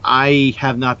I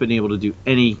have not been able to do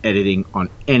any editing on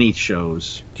any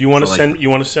shows. Do you want to send? You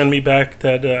want to send me back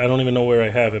that? I don't even know where I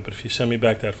have it, but if you send me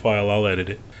back that file, I'll edit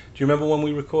it. Do you remember when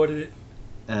we recorded it?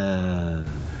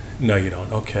 No, you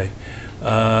don't. Okay.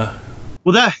 Well,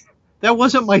 that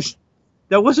wasn't my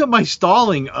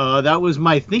stalling. That was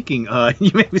my thinking.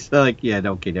 You made me sound like, yeah,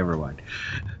 okay, never mind.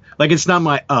 Like it's not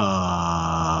my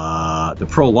the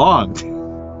prolonged.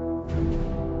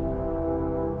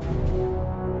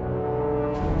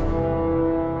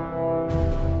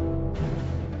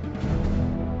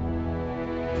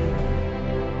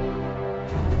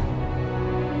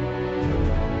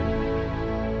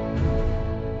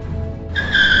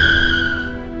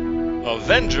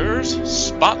 Avengers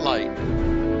Spotlight.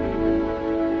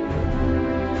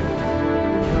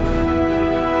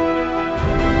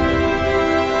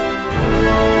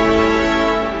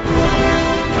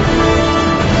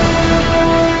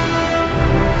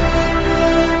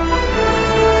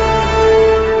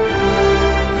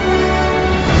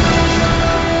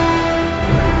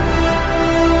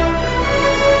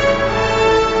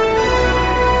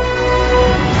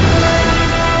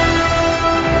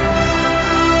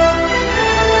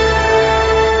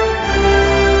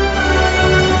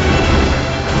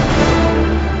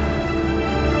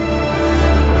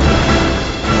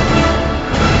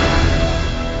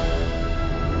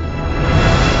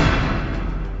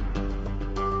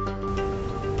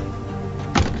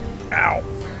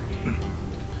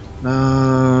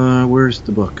 Where's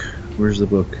the book? Where's the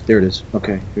book? There it is.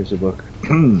 Okay, here's the book.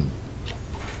 You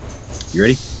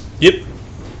ready? Yep.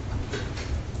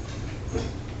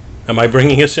 Am I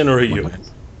bringing us in, or are you?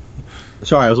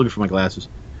 Sorry, I was looking for my glasses.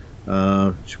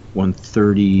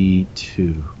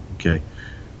 132. Okay.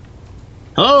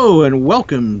 Hello, and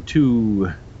welcome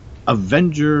to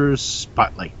Avengers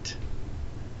Spotlight.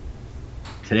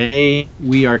 Today,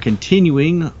 we are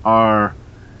continuing our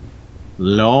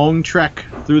long trek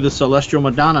through the Celestial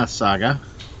Madonna saga.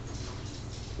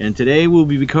 And today we'll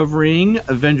be covering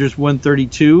Avengers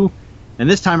 132. And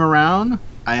this time around,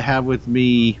 I have with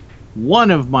me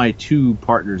one of my two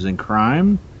partners in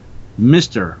crime,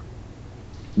 Mr.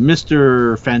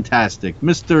 Fantastic,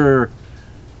 Mr.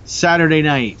 Saturday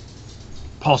Night,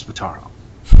 Paul Spataro.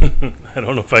 I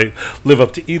don't know if I live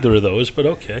up to either of those, but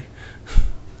okay.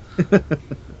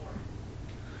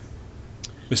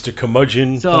 Mr.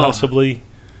 Curmudgeon, possibly.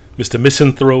 Mr.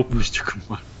 Misanthrope. Mr.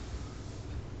 Curmudgeon.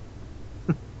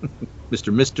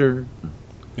 Mr.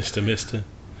 Mister.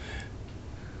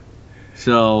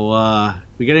 So,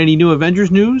 we got any new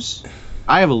Avengers news?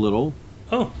 I have a little.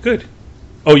 Oh, good.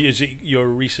 Oh, is it your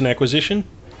recent acquisition?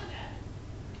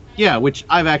 Yeah, which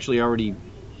I've actually already,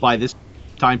 by this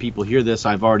time people hear this,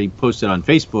 I've already posted on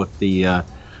Facebook.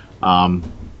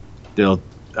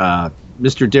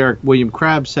 Mr. Derek William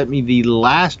Crabb sent me the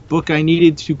last book I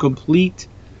needed to complete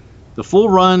the full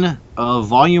run of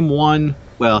Volume 1.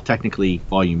 Well, technically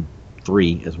Volume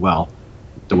 3 as well,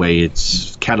 the way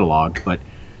it's cataloged,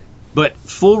 but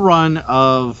full run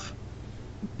of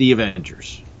the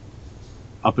Avengers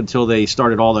up until they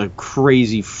started all the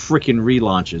crazy freaking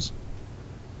relaunches.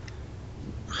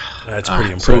 That's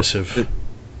pretty impressive.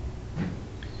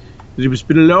 It's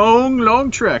been a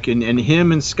long trek, and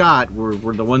him and Scott were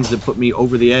the ones that put me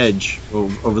over the edge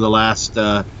over the last,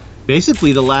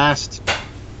 basically the last,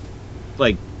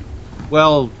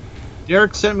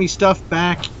 Derek sent me stuff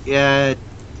back in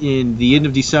the end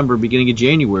of December, beginning of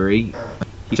January.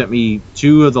 He sent me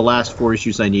 2 of the last 4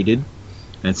 issues I needed,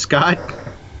 and Scott,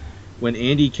 when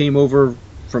Andy came over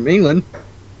from England,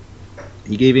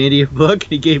 he gave Andy a book,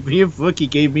 he gave me a book, he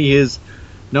gave me his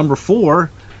number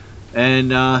 4,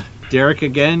 and Derek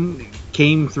again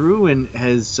came through and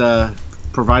has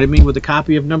provided me with a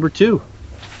copy of number 2.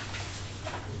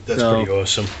 That's pretty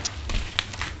awesome.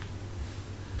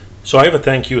 So I have a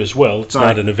thank you as well. It's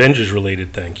not an Avengers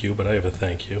related thank you, but I have a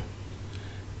thank you.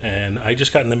 And I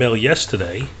just got in the mail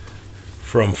yesterday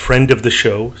from friend of the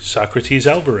show, Socrates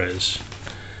Alvarez.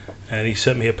 And he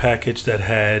sent me a package that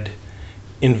had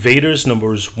Invaders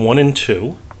numbers 1 and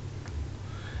 2.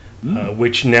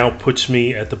 Which now puts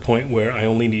me at the point where I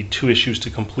only need 2 issues to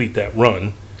complete that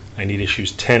run. I need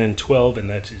issues 10 and 12,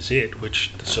 and that is it.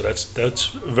 So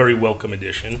that's a very welcome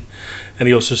addition. And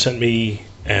he also sent me,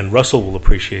 and Russell will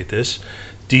appreciate this,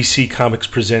 DC Comics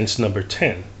Presents number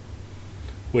 10,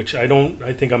 which I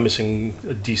think I'm missing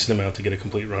a decent amount to get a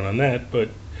complete run on that, but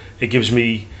it gives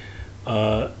me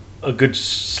a good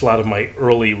slot of my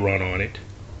early run on it.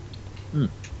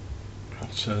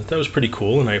 So that was pretty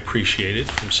cool, and I appreciate it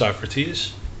from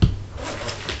Socrates.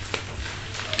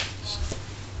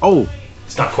 Oh,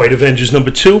 it's not quite Avengers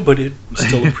number 2, but it's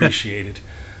still appreciated.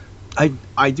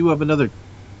 I do have another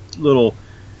little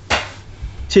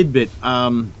tidbit.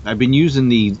 I've been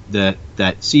using that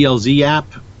CLZ app,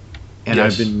 and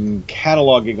Yes. I've been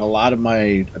cataloging a lot of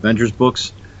my Avengers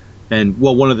books. And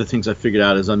well, one of the things I figured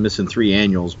out is I'm missing 3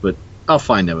 annuals, but I'll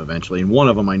find them eventually. And one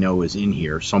of them I know is in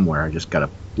here somewhere. I just gotta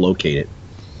locate it.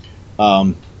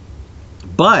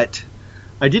 But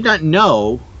I did not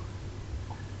know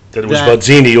That it was that-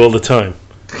 Bodzini all the time.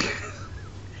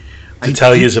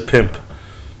 Natalia's a pimp.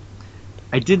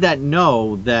 I did not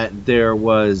know that there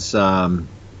was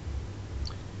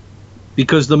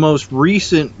because the most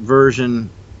recent version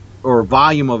or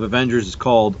volume of Avengers is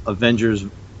called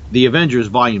The Avengers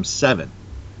Volume 7,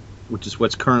 which is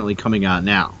what's currently coming out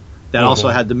now. That also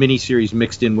had the miniseries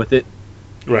mixed in with it,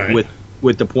 Right.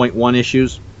 with the .1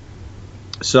 issues.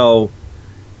 So,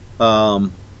 there,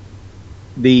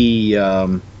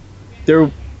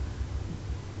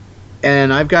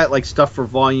 and I've got like stuff for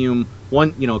Volume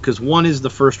 1, because 1 is the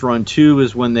first run, 2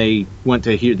 is when they went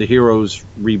to the Heroes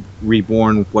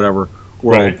Reborn, whatever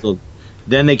world. Right.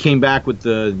 Then they came back with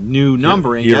the new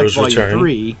numbering. Heroes that's Volume Return.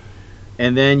 3.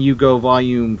 And then you go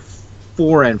Volume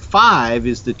 4 and 5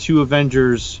 is the two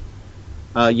Avengers,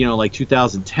 like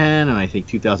 2010 and I think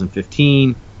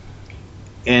 2015.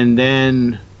 And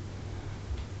then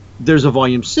there's a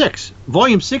Volume 6.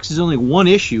 Volume 6 is only 1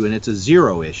 issue, and it's a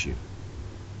 0 issue.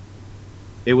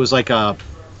 It was like a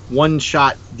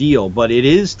one-shot deal, but it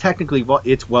is technically,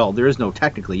 there is no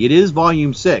technically. It is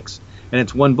Volume 6, and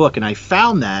it's 1 book. And I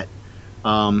found that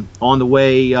on the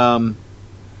way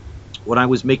when I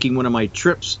was making one of my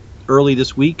trips early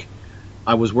this week.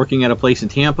 I was working at a place in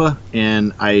Tampa,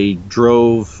 and I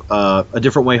drove a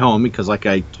different way home because, like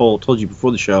I told you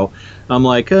before the show, I'm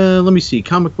like, let me see,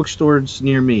 comic book stores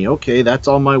near me. Okay, that's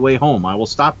on my way home. I will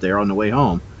stop there on the way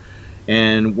home.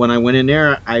 And when I went in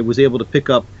there, I was able to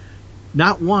pick up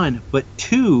not 1, but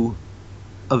 2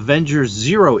 Avengers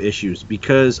 0 issues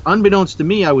because, unbeknownst to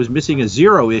me, I was missing a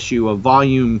 0 issue of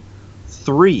Volume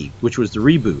 3, which was the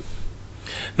reboot.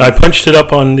 Now, I punched it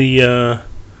up on the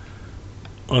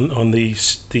on the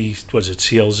was it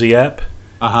CLZ app?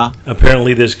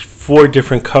 Apparently, there's 4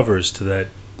 different covers to that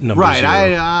number.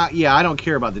 Right. 0. I don't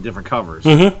care about the different covers.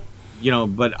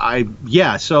 Mm-hmm. But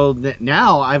so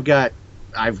now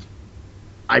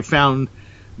I found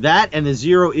that and the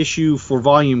 0 issue for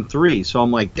Volume 3. So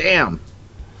I'm like, damn,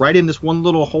 right in this one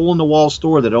little hole in the wall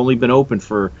store that had only been open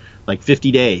for like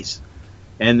 50 days.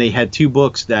 And they had 2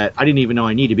 books that I didn't even know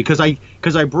I needed because I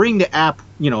bring the app,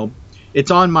 it's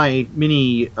on my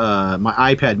my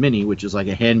iPad mini, which is like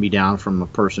a hand-me-down from a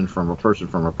person,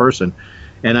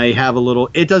 and I have a little,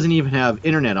 it doesn't even have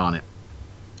internet on it,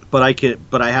 but I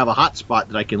have a hotspot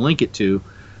that I can link it to,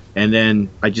 and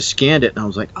then I just scanned it and I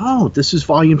was like, oh, this is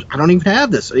volume, I don't even have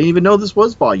this, I didn't even know this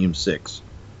was Volume 6.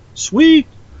 Sweet.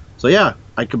 So yeah,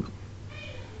 I'm so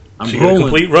you got a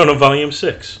complete run of Volume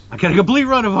 6. I got a complete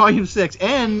run of Volume 6,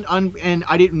 and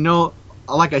I didn't know,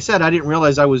 like I said, I didn't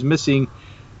realize I was missing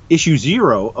issue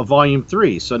 0 of Volume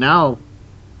 3. So now,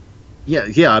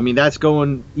 I mean, that's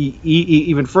going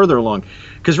even further along.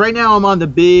 Because right now I'm on the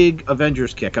big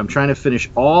Avengers kick. I'm trying to finish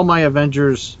all my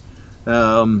Avengers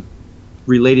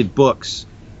related books,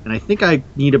 and I think I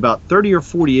need about 30 or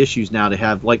 40 issues now to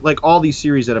have like all these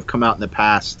series that have come out in the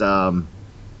past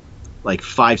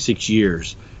 5-6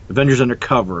 years. Avengers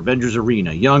Undercover, Avengers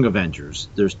Arena, Young Avengers.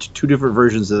 There's 2 different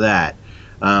versions of that.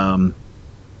 The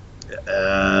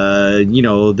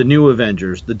new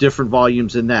Avengers, the different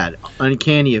volumes in that,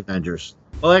 Uncanny Avengers.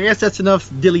 Well, I guess that's enough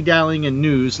dilly-dallying and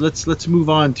news. Let's move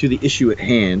on to the issue at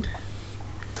hand.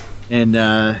 And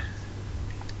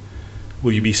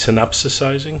will you be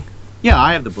synopsisizing? Yeah,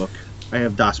 I have the book. I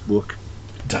have Das Buch.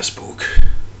 Das Buch.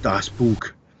 Das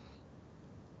Buch.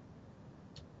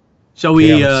 So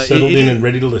we settled in and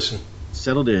ready to listen.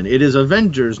 Settled in. It is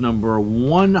Avengers number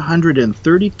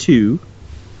 132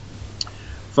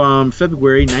 from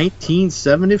February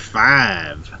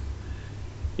 1975.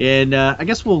 And I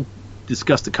guess we'll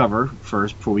discuss the cover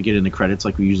first before we get into credits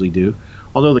like we usually do.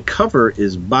 Although the cover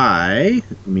is by,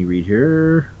 let me read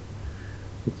here.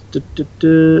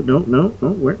 No.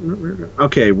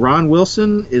 Okay, Ron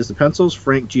Wilson is the pencils,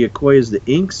 Frank Giacoya is the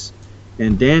inks,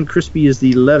 and Dan Crispy is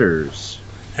the letters.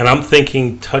 And I'm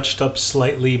thinking touched up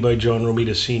slightly by John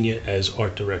Romita Sr. as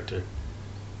art director.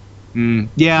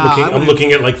 Yeah, I'm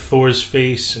looking at like Thor's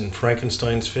face and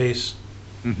Frankenstein's face.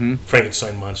 Mm-hmm.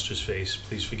 Frankenstein monster's face.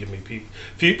 Please forgive me,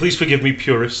 please forgive me,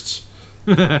 purists.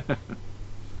 So,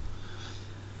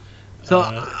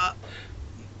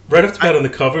 right off the bat on the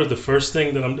cover, the first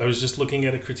thing that I was just looking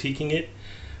at it, critiquing it.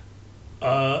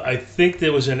 I think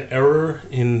there was an error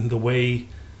in the way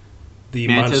the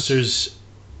monster's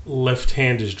left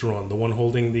hand is drawn. The one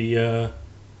holding the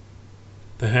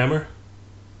hammer.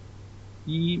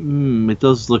 It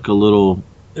does look a little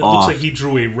It off. looks like he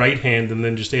drew a right hand and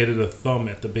then just added a thumb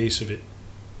at the base of it.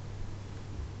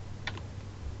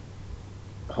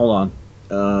 Hold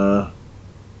on.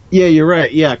 Yeah, you're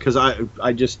right. Yeah, because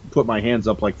I just put my hands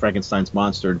up like Frankenstein's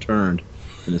monster and turned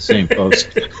in the same pose.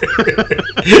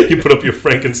 You put up your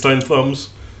Frankenstein thumbs.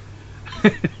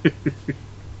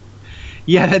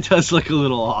 Yeah, that does look a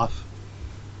little off.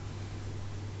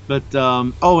 But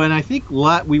and I think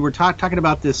we were talking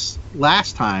about this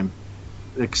last time.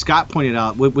 Like Scott pointed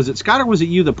out, was it Scott or was it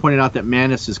you that pointed out that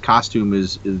Mantis's costume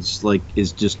is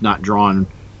just not drawn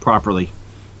properly?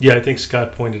 Yeah, I think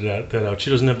Scott pointed that out. She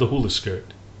doesn't have the hula skirt.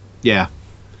 Yeah.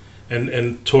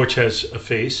 And Torch has a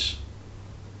face,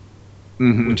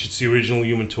 which is the original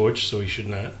Human Torch, so he should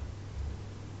not.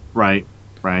 Right.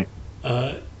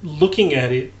 Looking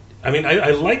at it, I mean,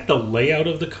 I like the layout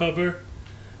of the cover,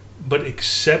 but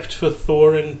except for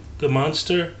Thor and the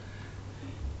monster,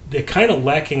 they're kind of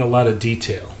lacking a lot of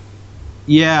detail.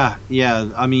 Yeah.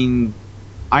 I mean,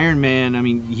 Iron Man. I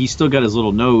mean, he's still got his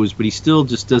little nose, but he still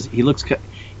just does. He looks a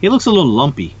little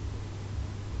lumpy.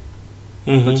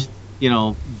 But,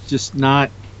 just not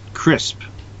crisp.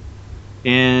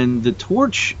 And the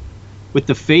Torch with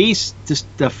the face,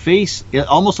 it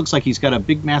almost looks like he's got a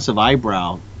big, massive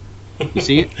eyebrow. You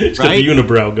see it? He's right? got the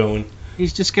unibrow going.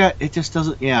 He's just got, it just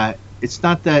doesn't, yeah, it's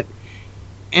not that.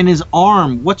 And his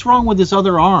arm, what's wrong with his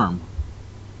other arm?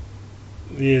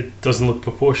 It doesn't look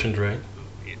proportioned right.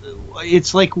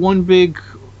 It's like one big,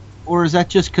 or is that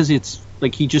just because it's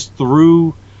like he just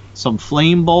threw some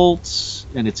flame bolts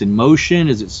and it's in motion?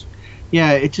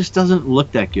 It just doesn't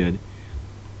look that good.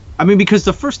 I mean, because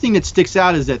the first thing that sticks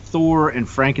out is that Thor and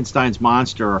Frankenstein's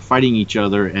monster are fighting each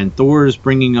other, and Thor's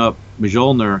bringing up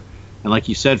Mjolnir, and like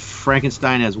you said,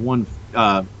 Frankenstein has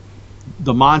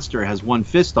the monster has one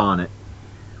fist on it,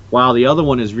 while the other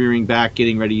one is rearing back,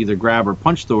 getting ready to either grab or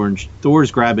punch Thor, and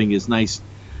Thor's grabbing his nice,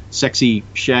 sexy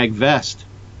shag vest,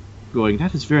 going,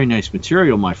 "That is very nice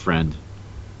material, my friend.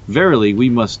 Verily, we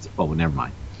must..." Oh, never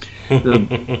mind.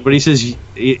 But he says,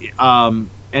 and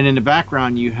in the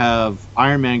background you have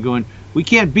Iron Man going, "We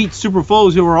can't beat super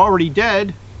foes who are already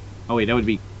dead." Oh wait, that would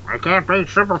be, "I can't beat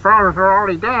super foes who are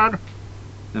already dead."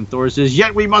 And Thor says,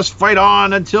 "Yet we must fight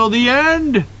on until the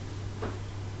end."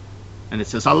 And it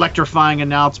says, "Electrifying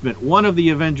announcement. One of the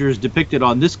Avengers depicted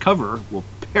on this cover will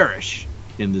perish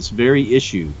in this very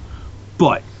issue.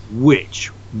 But which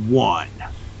one?"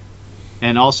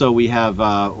 And also we have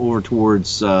over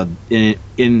towards in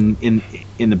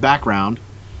the background,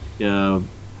 I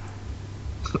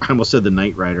almost said the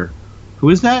Knight Rider. Who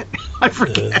is that? I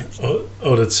forget.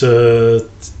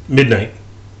 That's Midnight.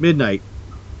 Midnight.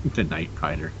 The Knight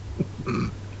Rider.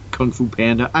 Kung Fu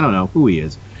Panda. I don't know who he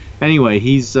is. Anyway,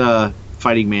 he's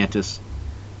fighting Mantis,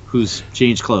 who's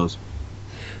changed clothes.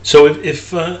 So if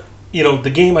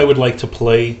the game I would like to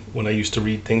play when I used to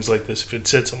read things like this, if it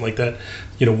said something like that,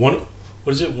 one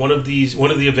of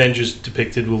the Avengers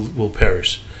depicted will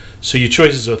perish. So your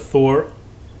choices are Thor,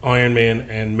 Iron Man,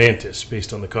 and Mantis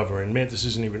based on the cover, and Mantis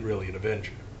isn't even really an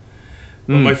Avenger.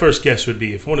 But my first guess would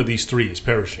be if one of these three is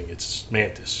perishing, it's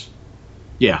Mantis.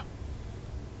 Yeah.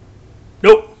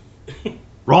 Nope.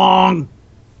 Wrong.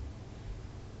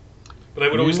 But I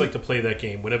would always like to play that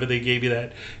game. Whenever they gave you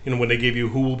that, when they gave you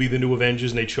who will be the new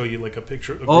Avengers, and they'd show you like a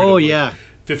picture. Of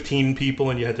 15 people,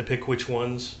 and you had to pick which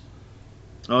ones.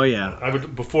 Oh yeah.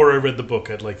 Before I read the book,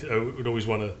 I would always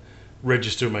want to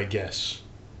register my guess.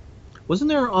 Wasn't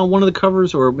there on one of the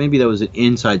covers, or maybe that was an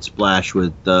inside splash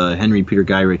with Henry Peter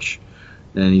Gyrich,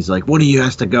 and he's like, "One of you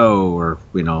has to go," or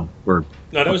No,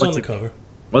 that was on the cover.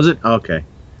 Was it? Okay.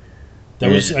 That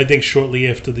was, I think, shortly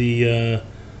after the.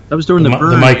 That was during the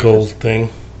Michael thing.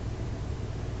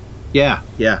 Yeah.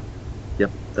 Yep,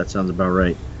 that sounds about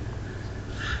right.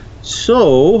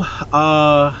 So,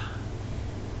 I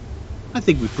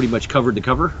think we pretty much covered the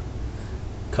cover.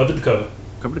 Covered the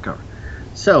cover.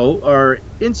 So, our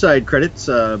inside credits,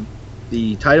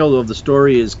 the title of the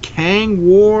story is Kang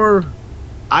War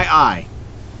II.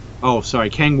 Oh, sorry,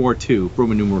 Kang War 2.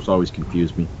 Roman numerals always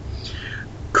confuse me.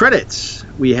 Credits.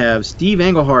 We have Steve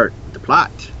Englehart, the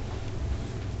plot.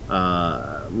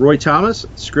 Roy Thomas,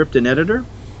 script and editor.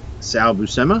 Sal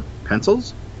Buscema,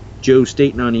 pencils. Joe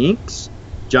Staten on the inks.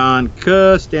 John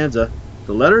Costanza,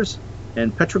 the letters.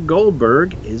 And Petra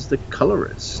Goldberg is the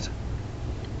colorist.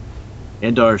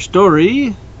 And our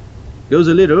story goes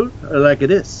a little like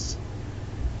this.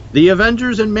 The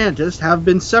Avengers and Mantis have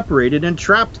been separated and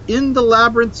trapped in the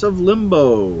labyrinths of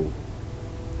Limbo.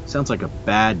 Sounds like a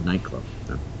bad nightclub.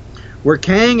 Where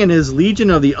Kang and his Legion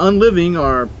of the Unliving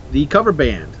are the cover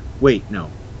band. Wait,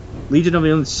 no. Legion of the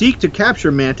Unliving seek to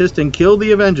capture Mantis and kill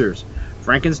the Avengers.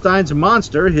 Frankenstein's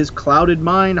monster, his clouded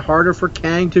mind harder for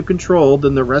Kang to control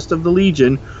than the rest of the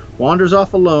Legion, wanders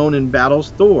off alone and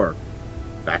battles Thor.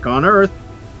 Back on Earth,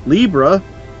 Libra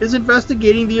is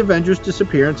investigating the Avengers'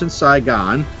 disappearance in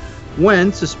Saigon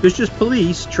when suspicious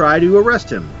police try to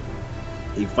arrest him.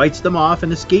 He fights them off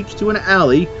and escapes to an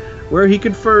alley where he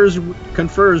confers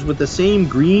with the same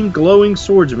green glowing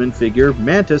swordsman figure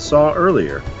Mantis saw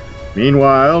earlier.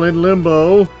 Meanwhile, in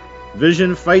Limbo,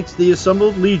 Vision fights the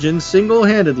assembled Legion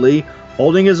single-handedly,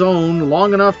 holding his own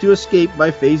long enough to escape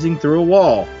by phasing through a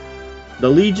wall. The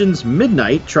Legion's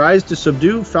Midnight tries to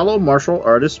subdue fellow martial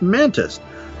artist Mantis,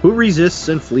 who resists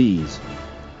and flees.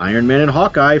 Iron Man and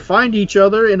Hawkeye find each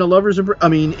other in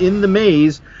the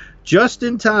maze just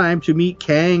in time to meet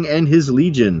Kang and his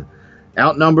Legion.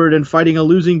 Outnumbered and fighting a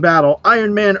losing battle,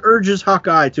 Iron Man urges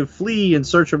Hawkeye to flee in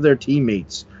search of their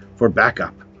teammates for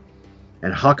backup.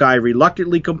 And Hawkeye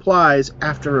reluctantly complies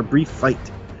after a brief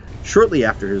fight. Shortly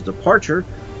after his departure,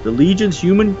 the Legion's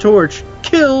Human Torch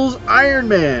kills Iron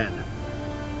Man.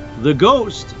 The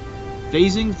Ghost,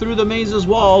 phasing through the maze's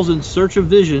walls in search of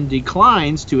Vision,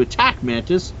 declines to attack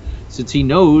Mantis since he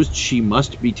knows she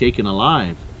must be taken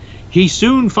alive. He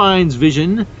soon finds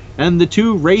Vision, and the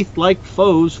two Wraith-like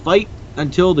foes fight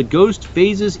until the Ghost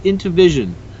phases into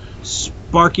Vision,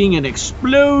 sparking an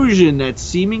explosion that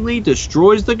seemingly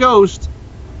destroys the Ghost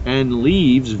and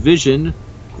leaves Vision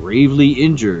gravely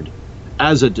injured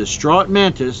as a distraught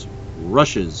Mantis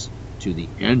rushes to the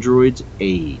android's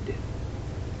aid.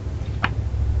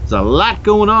 There's a lot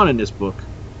going on in this book.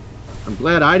 I'm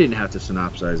glad I didn't have to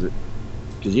synopsize it,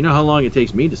 because you know how long it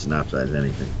takes me to synopsize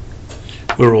anything.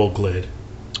 We're all glad.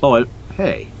 Oh,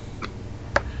 hey.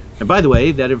 And by the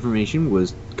way, that information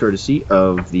was courtesy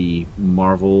of the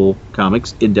Marvel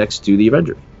Comics Index to the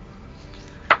Avengers,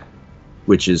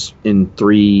 which is in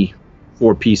 3-4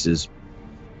 pieces,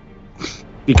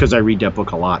 because I read that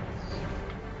book a lot.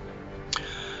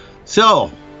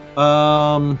 So,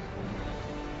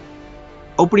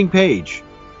 opening page.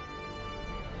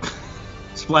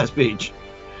 Splash page.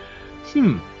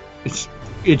 It's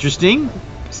interesting.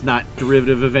 It's not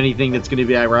derivative of anything that's going to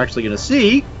be we're actually going to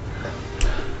see.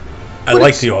 I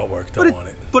like the artwork though on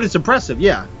it. But it's impressive,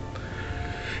 yeah.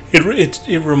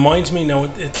 It reminds me now.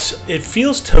 It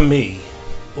feels to me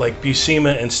like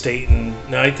Buscema and Staten.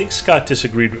 Now I think Scott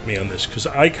disagreed with me on this because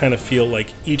I kind of feel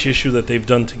like each issue that they've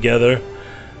done together,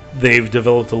 they've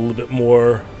developed a little bit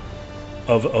more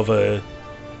of a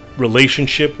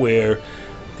relationship where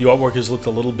the artwork has looked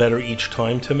a little better each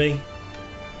time to me.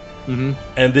 Mm-hmm.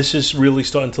 And this is really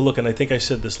starting to look, and I think I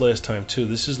said this last time too,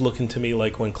 this is looking to me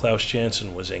like when Klaus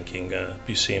Janson was inking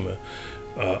Buscema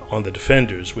on the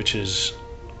Defenders, which is,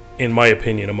 in my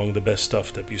opinion, among the best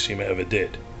stuff that Buscema ever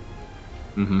did.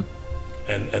 Mm-hmm.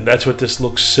 And that's what this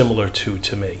looks similar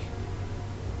to me.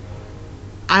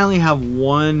 I only have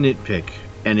one nitpick,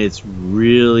 and it's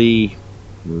really,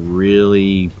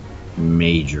 really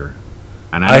major.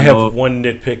 And I have one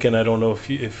nitpick, and I don't know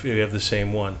if you have the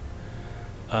same one.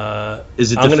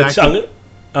 Is it I'm going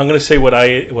to say what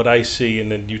I see, and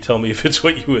then you tell me if it's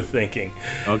what you were thinking.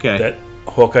 Okay. That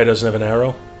Hawkeye doesn't have an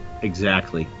arrow?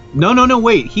 Exactly. No,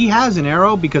 wait. He has an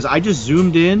arrow because I just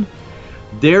zoomed in.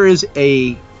 There is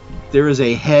a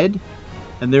head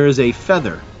and there is a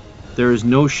feather. There is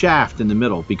no shaft in the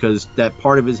middle because that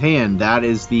part of his hand,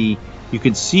 you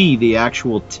can see the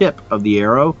actual tip of the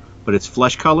arrow, but it's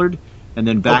flesh colored. And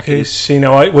then back. Okay, see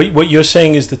now, what you're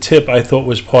saying is the tip. I thought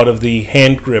was part of the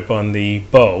hand grip on the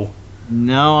bow.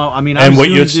 No, I mean, and what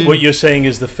you're saying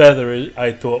is the feather.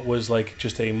 I thought was like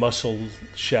just a muscle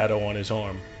shadow on his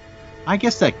arm. I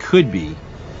guess that could be.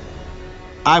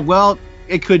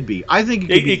 It could be. I think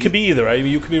it could be either.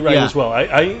 You could be right as well.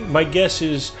 My guess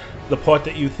is the part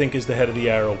that you think is the head of the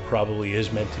arrow probably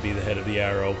is meant to be the head of the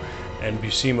arrow, and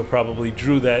Buscema probably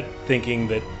drew that thinking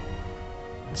that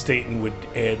Staten would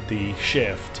add the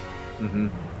shaft. Mm-hmm.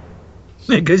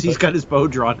 Because he's got his bow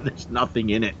drawn and there's nothing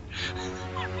in it.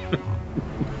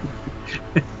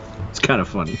 It's kind of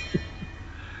funny.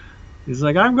 He's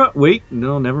like, wait,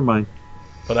 no, never mind.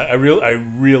 But I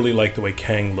really like the way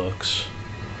Kang looks.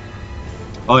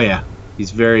 Oh yeah,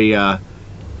 he's very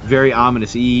very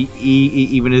ominous.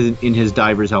 Even in his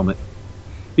diver's helmet,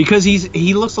 because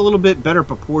he looks a little bit better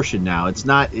proportioned now.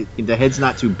 The head's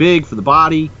not too big for the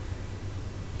body.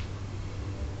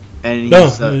 And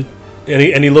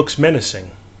he looks menacing.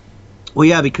 Well,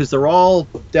 yeah, because they're all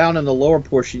down in the lower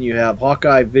portion. You have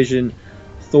Hawkeye, Vision,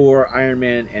 Thor, Iron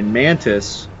Man, and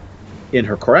Mantis in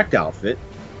her correct outfit,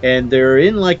 and they're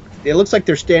in it looks like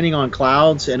they're standing on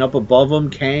clouds, and up above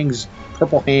them, Kang's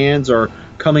purple hands are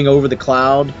coming over the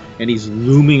cloud, and he's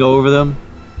looming over them.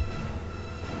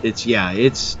 It's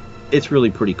it's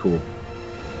really pretty cool.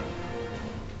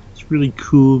 It's really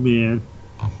cool, man.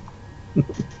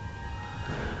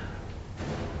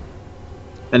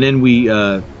 And then we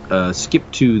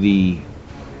skip to the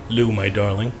Lou, my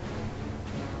darling.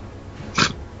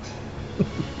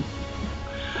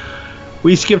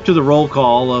 we skip to the roll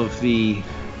call of the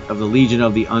Legion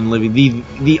of the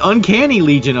Unliving, the uncanny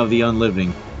Legion of the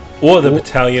Unliving, or the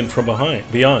Battalion from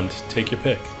Beyond. Take your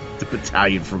pick. The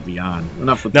Battalion from Beyond.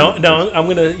 Now, I'm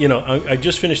gonna, I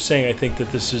just finished saying I think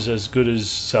that this is as good as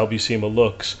Sal Buscema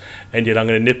looks, and yet I'm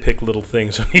gonna nitpick little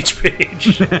things on each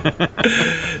page.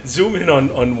 Zoom in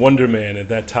on Wonder Man at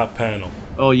that top panel.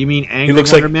 Oh, you mean Angry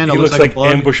Wonder Man? He looks like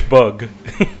Ambush Bug.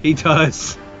 He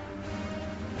does.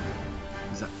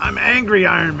 I'm angry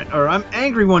Iron Man, or I'm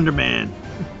angry Wonder Man.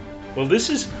 Well, this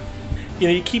is,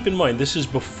 you keep in mind, this is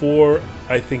before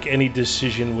I think any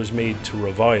decision was made to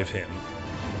revive him.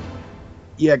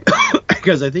 Yeah,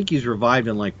 because I think he's revived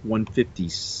in like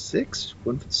 156,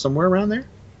 somewhere around there.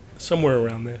 Somewhere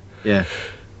around there. Yeah.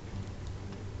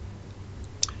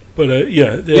 But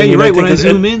yeah. Yeah, you're right. When I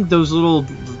zoom in, the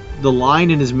line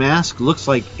in his mask looks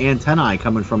like antennae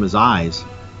coming from his eyes.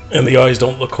 And the eyes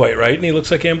don't look quite right, and he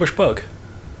looks like Ambush Bug.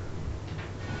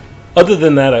 Other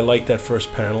than that, I like that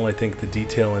first panel. I think the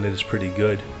detail in it is pretty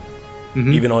good.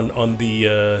 Mm-hmm. Even on the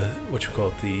what you call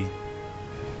it, the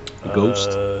ghost,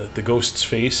 the ghost's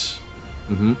face.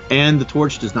 Mm-hmm. And the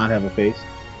Torch does not have a face.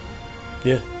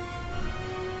 Yeah.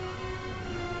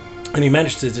 And he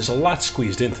managed to. There's a lot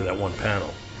squeezed into that one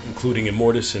panel, including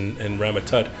Immortus and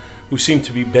Ramatut, who seem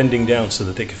to be bending down so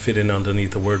that they can fit in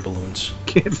underneath the word balloons.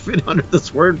 Can't fit under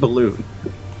this word balloon.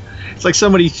 It's like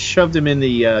somebody shoved him in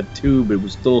the tube. It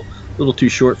was still a little too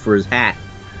short for his hat,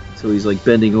 so he's like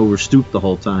bending over, stooped the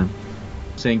whole time,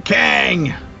 saying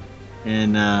 "Kang,"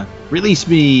 and release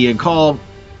me and call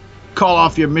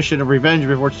off your mission of revenge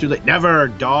before it's too late. Never,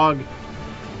 dog.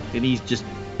 And he's just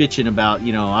bitching about,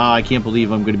 I can't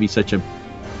believe I'm going to be such a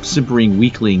simpering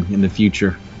weakling in the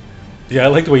future. Yeah, I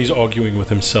like the way he's arguing with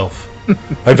himself.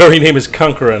 My very name is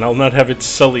Conqueror, and I'll not have it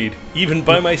sullied, even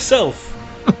by myself.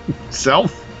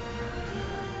 Self?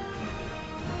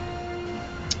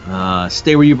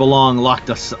 Stay where you belong, locked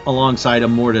us alongside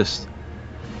Immortus.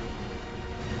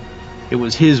 It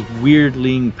was his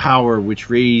weirdling power which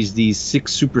raised these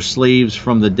 6 super slaves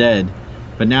from the dead.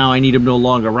 But now I need him no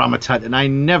longer, Ramatut, and I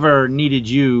never needed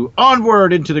you.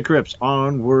 Onward into the crypts.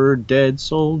 Onward, dead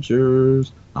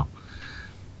soldiers. Oh.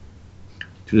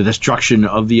 To the destruction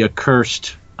of the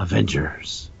accursed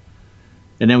Avengers.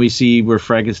 And then we see where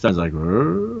Frankenstein's like,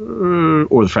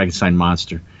 or the Frankenstein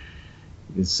monster.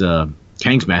 It's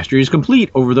Kang's mastery is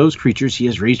complete over those creatures he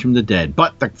has raised from the dead.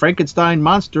 But the Frankenstein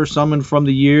monster summoned from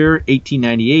the year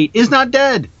 1898 is not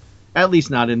dead. At least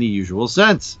not in the usual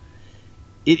sense.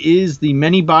 It is the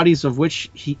many bodies of which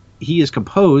he is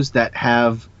composed that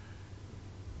have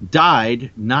died,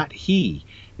 not he.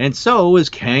 And so, as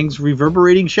Kang's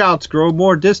reverberating shouts grow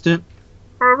more distant,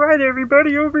 all right,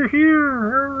 everybody over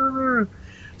here.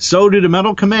 So do the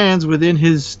mental commands within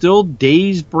his still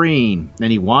dazed brain,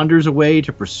 and he wanders away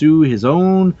to pursue his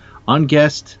own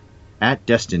unguessed at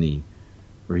destiny,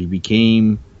 where he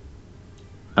became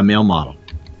a male model.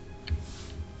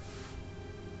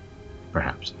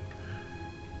 Perhaps.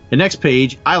 The next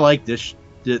page, I like this.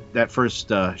 That first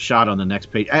shot on the next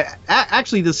page.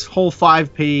 Actually, this whole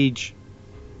 5-page.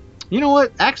 You know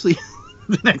what? Actually,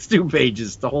 the next 2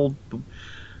 pages, are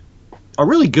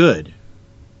really good.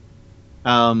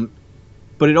 But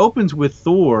it opens with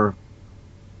Thor.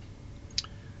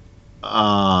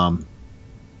 I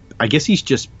guess he's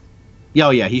just.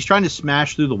 Yeah, he's trying to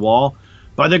smash through the wall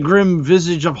by the grim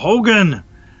visage of Hogun.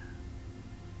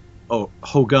 Oh,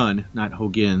 Hogun, not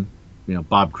Hogan.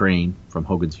 Bob Crane from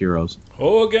Hogan's Heroes.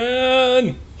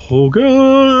 Hogan!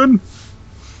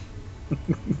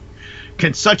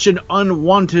 Can such an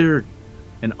unwanted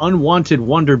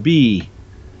wonder be?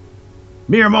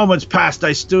 Mere moments past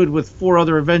I stood with 4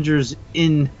 other Avengers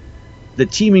in the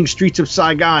teeming streets of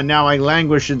Saga. Now I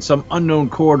languish in some unknown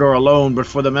corridor alone, but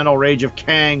for the mental rage of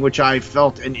Kang, which I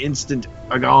felt an instant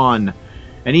agone.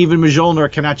 And even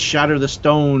Mjolnir cannot shatter the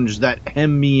stones that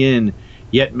hem me in.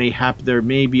 Yet mayhap there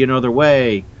may be another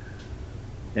way.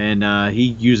 And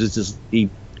he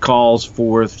calls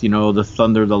forth, the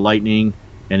thunder, the lightning,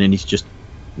 and then he's just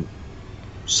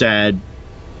sad,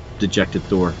 dejected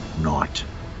Thor. Not.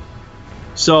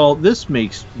 So this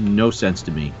makes no sense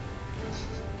to me.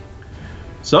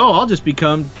 So I'll just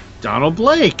become Donald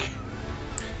Blake.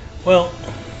 Well,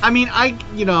 I mean, I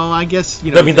guess.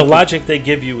 I mean, the logic they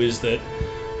give you is that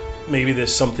maybe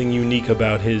there's something unique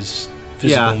about his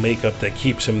physical makeup that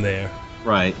keeps him there.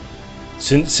 Right.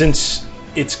 Since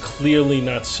it's clearly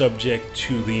not subject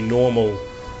to the normal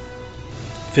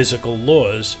physical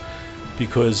laws,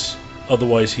 because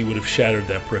otherwise he would have shattered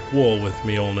that brick wall with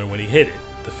Mjolnir when he hit it.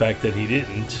 The fact that he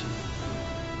didn't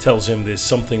tells him there's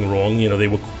something wrong. They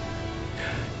were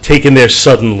taken there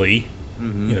suddenly,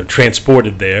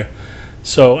 transported there.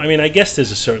 So, I guess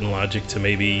there's a certain logic to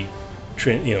maybe,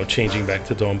 changing back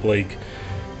to Don Blake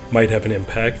might have an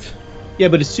impact. Yeah,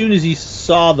 but as soon as he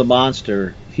saw the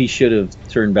monster, he should have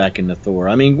turned back into Thor.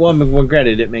 Well,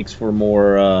 granted, it makes for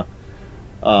more,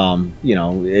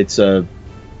 it's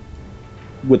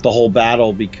with the whole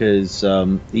battle, because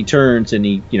he turns and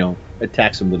he,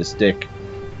 attacks him with a stick.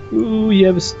 Ooh, you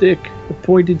have a stick, a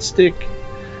pointed stick.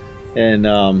 And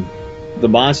the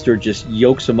monster just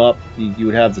yokes him up. You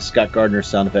would have the Scott Gardner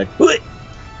sound effect.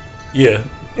 Yeah.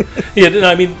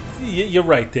 Yeah, you're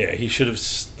right there. He should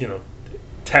have,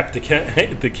 tapped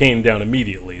the cane down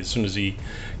immediately as soon as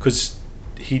because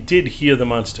he did hear the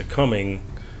monster coming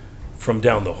from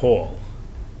down the hall.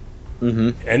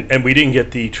 Mm-hmm. And we didn't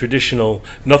get the traditional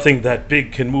 "nothing that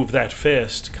big can move that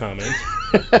fast" comment.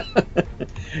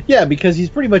 Yeah, because he's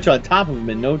pretty much on top of him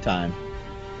in no time.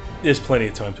 There's plenty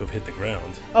of time to have hit the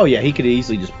ground. Oh yeah, he could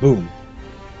easily just boom.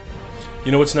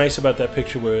 You know what's nice about that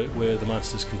picture where the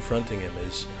monster's confronting him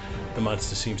is the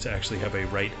monster seems to actually have a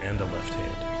right and a left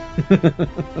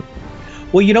hand.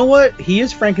 Well, you know what? He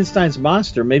is Frankenstein's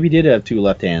monster. Maybe he did have two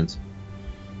left hands.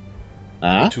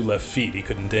 Two left feet. He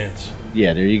couldn't dance.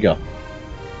 Yeah, there you go.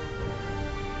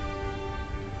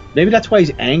 Maybe that's why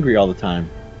he's angry all the time.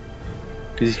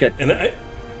 Because he's got. Go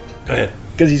ahead.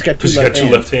 Because he's got two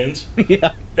left hands.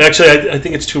 Yeah. Actually, I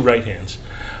think it's two right hands.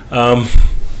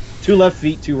 Two left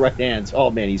feet, two right hands.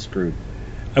 Oh man, he's screwed.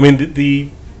 The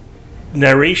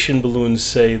narration balloons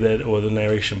say that, or the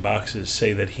narration boxes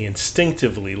say that he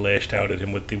instinctively lashed out at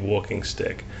him with the walking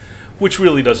stick, which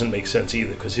really doesn't make sense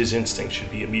either, because his instinct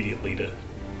should be immediately to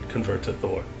convert to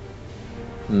Thor.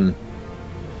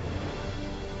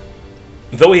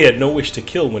 Though he had no wish to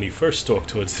kill when he first stalked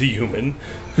towards the human,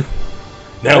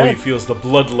 now he feels the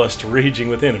bloodlust raging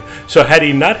within him. So had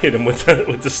he not hit him with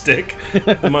the stick,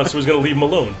 the monster was going to leave him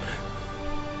alone.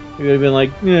 He would have been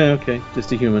like, yeah, okay,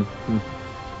 just a human.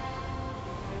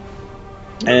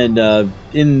 And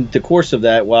in the course of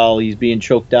that, while he's being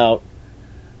choked out,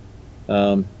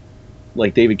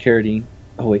 like David Carradine.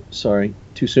 Oh wait, sorry,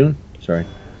 too soon. Sorry.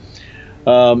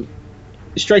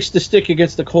 Strikes the stick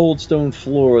against the cold stone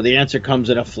floor. The answer comes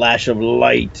in a flash of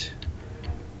light.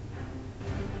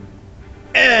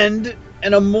 And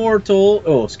an invincible,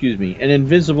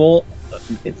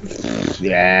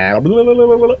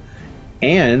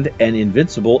 and an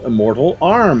invincible immortal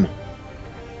arm.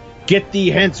 Get thee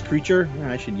hence, creature.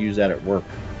 I should use that at work.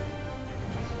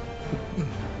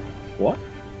 What?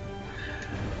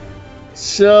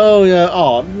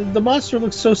 So, the monster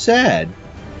looks so sad.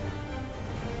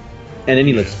 And then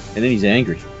he's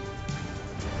angry.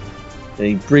 And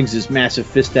he brings his massive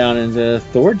fist down, and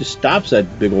Thor just stops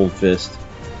that big old fist.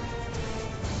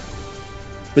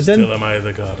 But then, still am I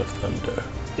the god of thunder.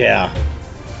 Yeah.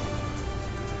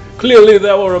 Clearly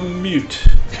thou art a mute,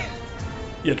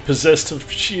 yet possessed of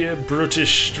sheer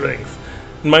brutish strength.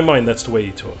 In my mind, that's the way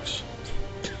he talks.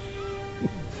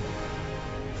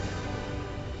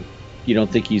 You don't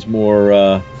think he's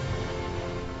more,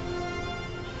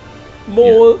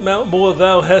 More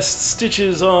thou hast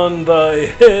stitches on thy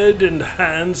head and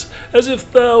hands, as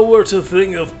if thou wert a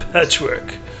thing of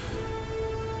patchwork.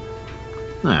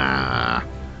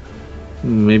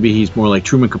 Maybe he's more like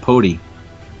Truman Capote.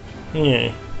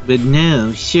 Yeah. But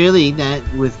no, surely that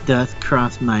which doth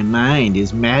cross my mind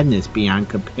is madness beyond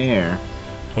compare.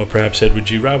 Or perhaps Edward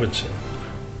G. Robinson.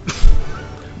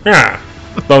 Yeah,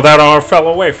 though thou art a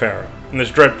fellow wayfarer in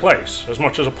this dread place, as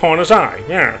much as a pawn as I.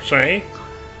 Yeah, see?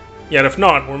 Yet if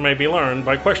not, we may be learned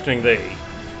by questioning thee.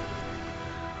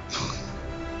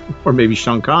 Or maybe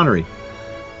Sean Connery.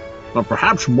 But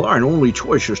perhaps mine only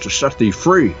choice is to set thee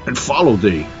free and follow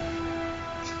thee.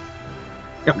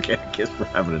 Okay, I guess we're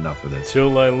having enough of this.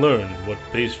 Till I learn what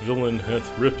base villain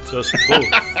hath ripped us both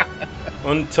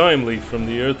untimely from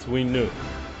the earth we knew,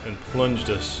 and plunged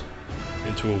us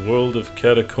into a world of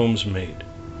catacombs made.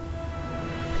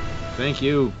 Thank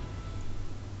you.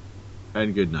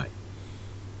 And good night.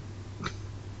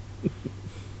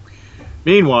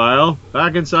 Meanwhile,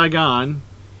 back in Saigon,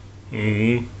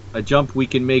 a jump we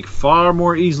can make far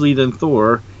more easily than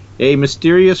Thor, a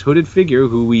mysterious hooded figure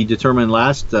who we determined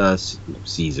last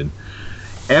season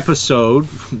episode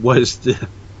was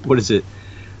what is it?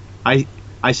 I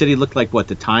said he looked like what,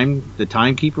 the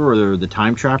timekeeper or the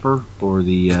time trapper or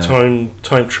the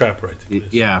time trapper, I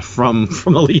think. Yeah, from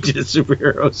the Legion of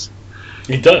Superheroes.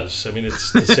 He does. I mean,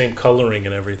 it's the same coloring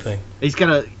and everything. He's got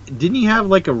a. Didn't he have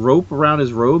like a rope around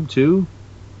his robe too?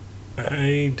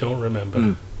 I don't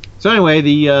remember. So anyway,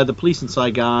 the police in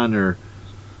Saigon are.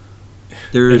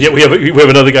 There's. Yeah, we have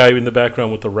another guy in the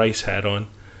background with the rice hat on.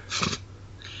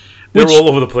 They're all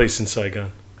over the place in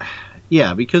Saigon.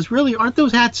 Yeah, because really, aren't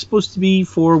those hats supposed to be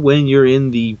for when you're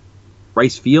in the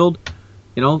rice field?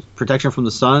 You know, protection from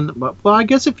the sun. But well, I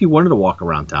guess if you wanted to walk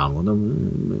around town with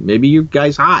them, maybe your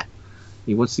guy's hot.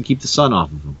 He wants to keep the sun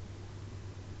off of him.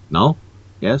 No?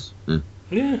 Yes?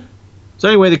 Yeah. So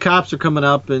anyway, the cops are coming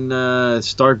up and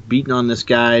start beating on this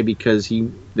guy because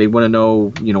they want to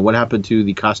know, what happened to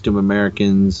the costume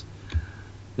Americans.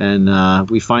 And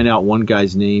we find out one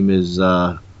guy's name is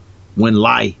Wen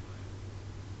Lai.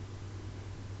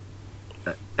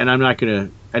 And I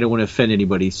don't want to offend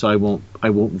anybody, so I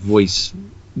won't voice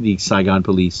the Saigon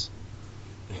police.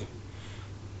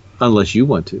 Unless you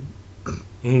want to.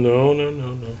 No.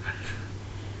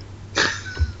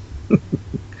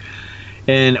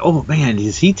 And, oh, man,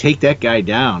 does he take that guy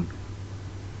down.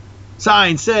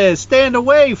 Sign says, stand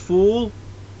away, fool.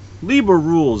 Libra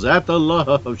rules at the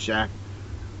Love Shack.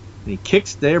 And he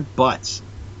kicks their butts.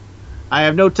 I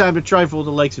have no time to trifle with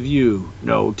the likes of you.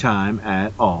 No time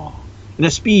at all. In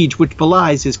a speech which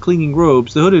belies his clinging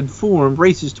robes, the hooded form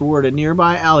races toward a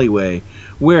nearby alleyway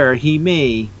where he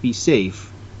may be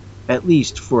safe, at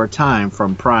least for a time,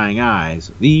 from prying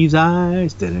eyes. These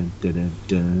eyes, dun, dun, dun,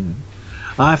 dun.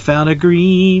 I found a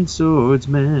green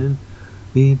swordsman.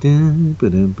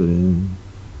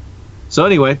 So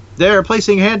anyway, there,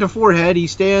 placing hand to forehead, he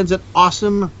stands at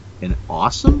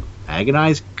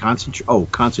agonized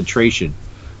concentration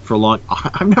for long.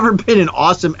 I've never been in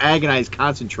awesome agonized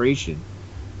concentration.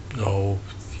 No,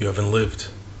 you haven't lived.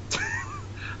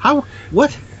 How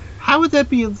would that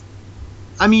be?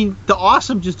 I mean, the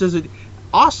awesome just doesn't.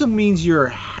 Awesome means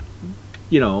you're,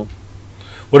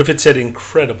 What if it said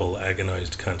incredible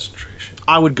agonized concentration?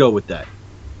 I would go with that.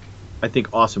 I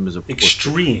think awesome is a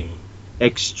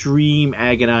extreme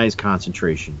agonized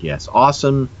concentration. Yes,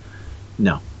 awesome.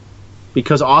 No,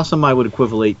 because awesome I would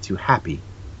equivalate to happy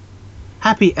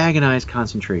agonized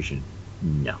concentration.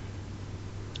 No.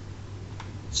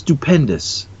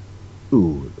 Stupendous.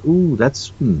 Ooh,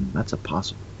 that's a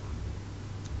possible.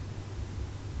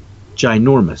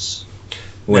 Ginormous.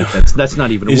 Wait, that's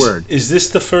not even a word. Is this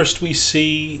the first we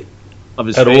see of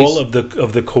his at face? all of the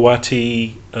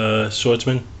Kawati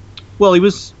swordsman? Well, he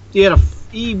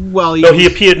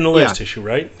appeared in the last issue,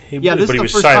 right?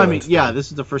 This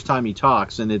is the first time he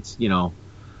talks, and it's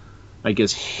I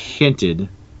guess hinted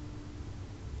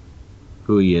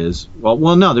who he is.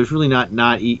 Well, no, there's really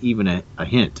not even a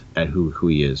hint at who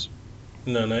he is.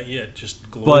 No, not yet. Just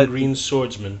glowing green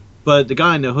swordsman. But the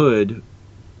guy in the hood,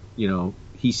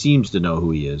 he seems to know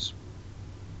who he is.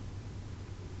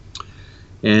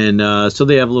 And so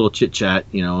they have a little chit chat,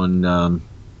 and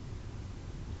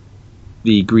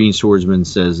the green swordsman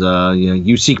says,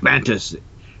 you seek Mantis.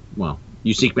 Well,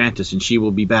 you seek Mantis, and she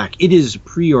will be back. It is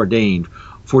preordained,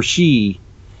 for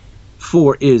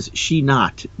is she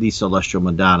not the celestial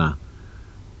Madonna?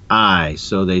 Aye,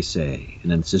 so they say.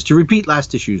 And then it says, to repeat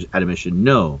last issue's admission,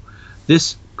 no,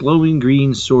 this glowing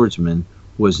green swordsman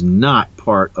was not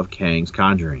part of Kang's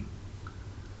conjuring.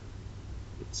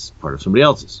 It's part of somebody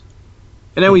else's.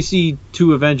 And then we see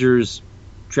two Avengers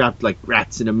trapped like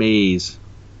rats in a maze.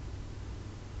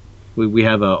 We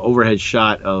have an overhead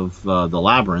shot of the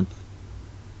labyrinth.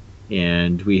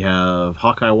 And we have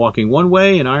Hawkeye walking one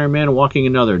way and Iron Man walking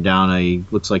another down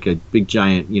looks like a big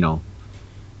giant,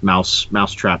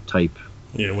 mouse trap type.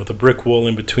 Yeah, with a brick wall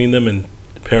in between them and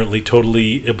apparently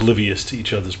totally oblivious to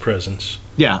each other's presence.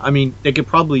 Yeah, I mean, they could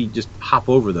probably just hop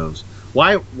over those.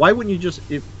 Why wouldn't you just...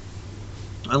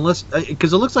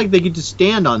 Because it looks like they could just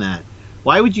stand on that.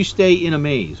 Why would you stay in a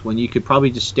maze when you could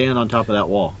probably just stand on top of that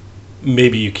wall?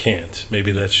 Maybe you can't.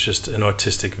 Maybe that's just an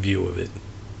artistic view of it.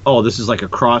 Oh, this is like a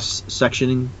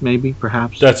cross-sectioning, maybe,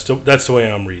 perhaps? That's the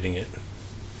way I'm reading it.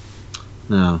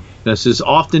 No. This is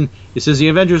often... It says the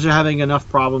Avengers are having enough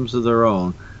problems of their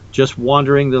own, just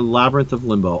wandering the labyrinth of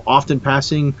limbo, often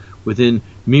passing within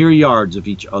mere yards of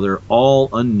each other, all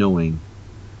unknowing.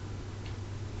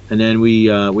 And then we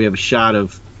have a shot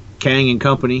of Kang and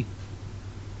company,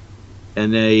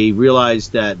 and they realize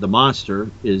that the monster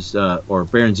is, or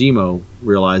Baron Zemo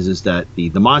realizes that the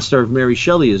monster of Mary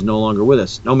Shelley is no longer with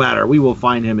us. No matter, we will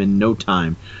find him in no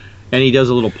time. And he does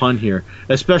a little pun here,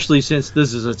 especially since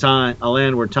this is a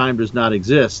land where time does not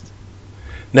exist.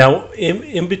 Now,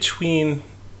 in between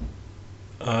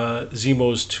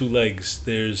Zemo's two legs,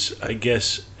 there's, I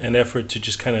guess, an effort to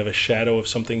just kind of have a shadow of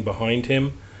something behind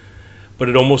him. but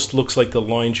it almost looks like the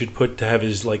lines you'd put to have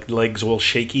his like legs all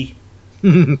shaky.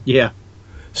 Yeah.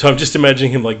 So I'm just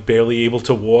imagining him like barely able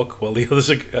to walk while the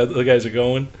other guys are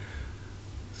going.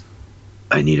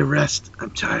 I need a rest. I'm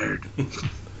tired.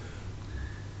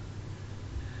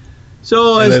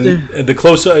 So And the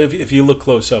close up, if you look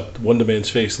close up, Wonder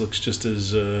Man's face looks just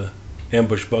as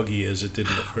ambush buggy as it did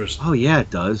in the first. Oh yeah,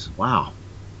 it does. Wow.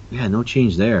 Yeah, no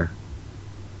change there.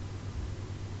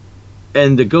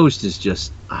 And the Ghost is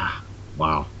just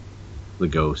wow. The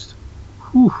Ghost.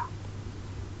 Whew.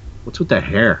 What's with that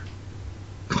hair?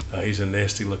 He's a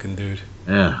nasty looking dude.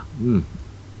 Yeah.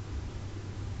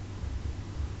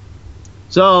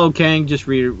 So Kang just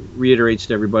reiterates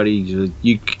to everybody,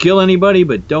 you kill anybody,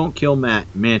 but don't kill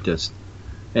Mantis.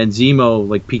 And Zemo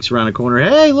like peeks around a corner.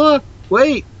 Hey, look!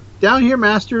 Wait! Down here,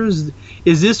 Master. Is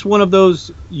this one of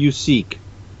those you seek?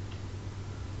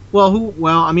 Well,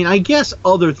 I mean, I guess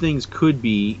other things could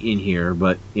be in here,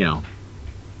 but, you know.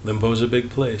 Limbo's a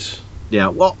big place. Yeah,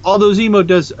 well, although Zemo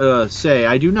does say,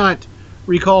 I do not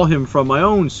recall him from my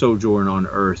own sojourn on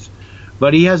Earth,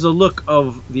 but he has a look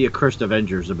of the accursed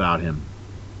Avengers about him.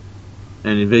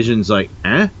 And Vision's like,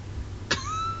 eh?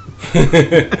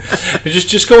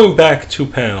 just going back 2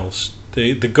 panels,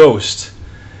 the Ghost.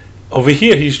 Over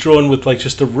here, he's drawn with like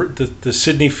just the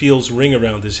Sidney Fields ring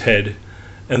around his head,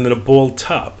 and then a bald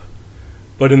top.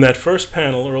 But in that first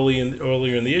panel,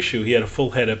 earlier in the issue, he had a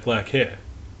full head of black hair.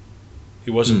 He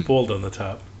wasn't bald on the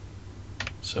top.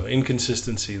 So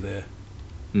inconsistency there.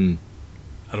 I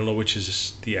don't know which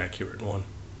is the accurate one.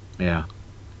 Yeah.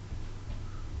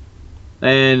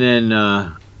 And then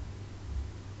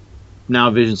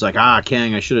now Vision's like,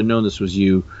 Kang, I should have known this was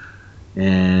you.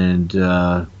 And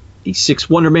he sicks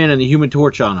Wonder Man and the Human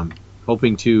Torch on him,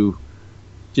 hoping to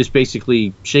just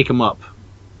basically shake him up.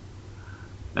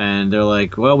 And they're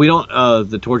like, well, we don't.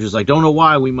 The Torch is like, don't know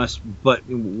why we must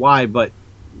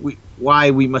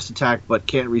attack, but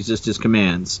can't resist his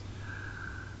commands.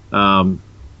 But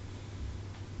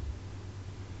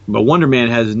Wonder Man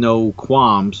has no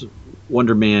qualms.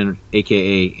 Wonder Man,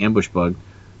 aka Ambush Bug,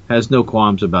 has no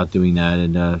qualms about doing that,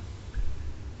 and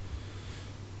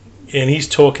he's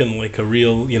talking like a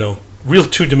real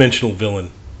 2-dimensional villain.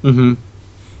 Mm-hmm.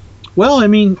 Well, I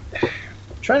mean, I'm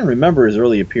trying to remember his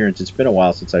early appearance. It's been a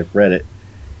while since I've read it.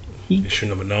 Issue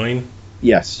number 9.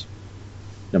 Yes,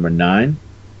 number 9.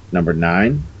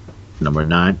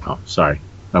 Oh, sorry,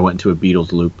 I went into a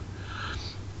Beatles loop.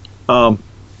 I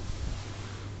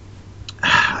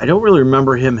don't really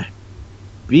remember him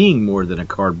being more than a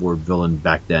cardboard villain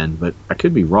back then, but I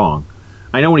could be wrong.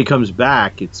 I know when he comes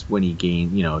back, it's when he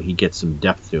he gets some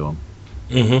depth to him.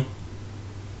 Mm-hmm.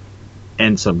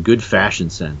 And some good fashion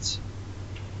sense.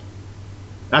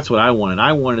 That's what I wanted.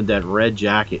 I wanted that red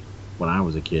jacket when I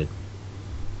was a kid.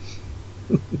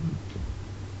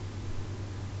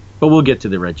 But we'll get to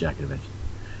the red jacket eventually.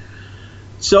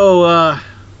 So,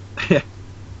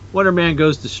 Wonder Man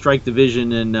goes to strike the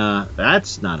Vision, and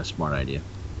that's not a smart idea.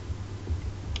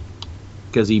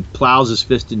 Because he plows his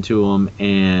fist into him,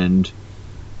 and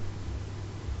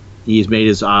he's made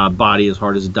his body as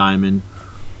hard as a diamond.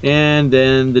 And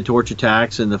then the Torch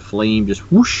attacks, and the flame just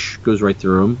whoosh goes right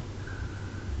through him.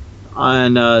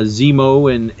 And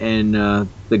Zemo and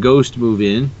the Ghost move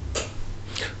in.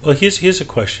 Well, here's a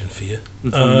question for you.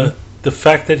 Mm-hmm. The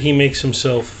fact that he makes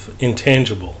himself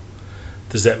intangible,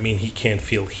 does that mean he can't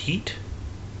feel heat?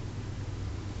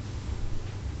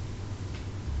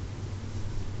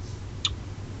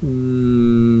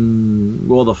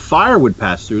 Well, the fire would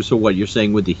pass through. So what, you're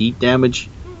saying would the heat damage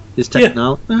his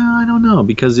technology? Yeah. I don't know,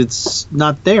 because it's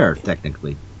not there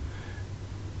technically.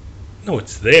 No,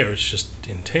 it's there. It's just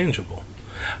intangible.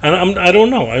 And I don't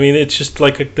know. I mean, it's just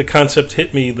like the concept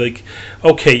hit me. Like,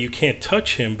 okay, you can't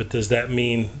touch him, but does that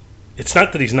mean it's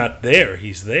not that he's not there?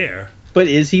 He's there. But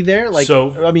is he there? Like,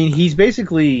 so, I mean, he's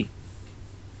basically.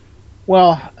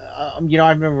 Well, I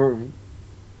remember.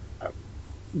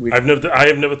 I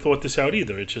have never thought this out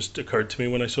either. It just occurred to me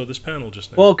when I saw this panel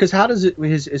just now. Well, because how does it?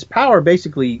 His power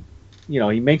basically,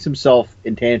 he makes himself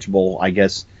intangible. I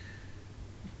guess.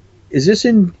 Is this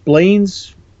in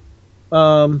Blaine's?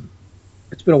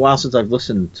 It's been a while since I've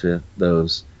listened to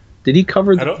those. Did he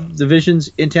cover the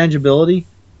Vision's intangibility?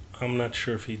 I'm not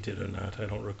sure if he did or not. I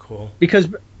don't recall. Because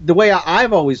the way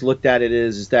I've always looked at it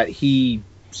is that he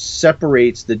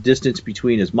separates the distance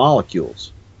between his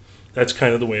molecules. That's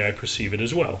kind of the way I perceive it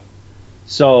as well.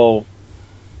 So,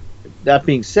 that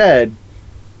being said,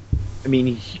 I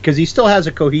mean, because he still has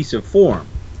a cohesive form.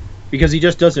 Because he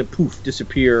just doesn't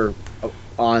disappear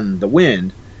on the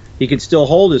wind. He can still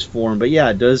hold his form, but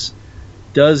yeah, does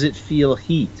it feel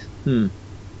heat? Or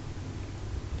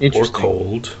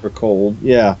cold. Or cold,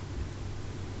 yeah.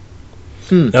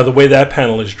 Now, the way that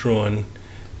panel is drawn,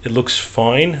 it looks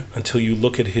fine until you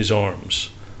look at his arms.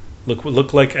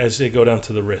 Look like as they go down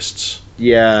to the wrists.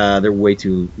 Yeah, they're way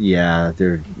too. Yeah,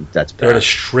 that's bad. They're at a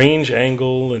strange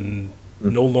angle and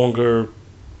no longer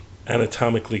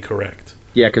anatomically correct.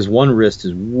 Yeah, because one wrist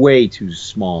is way too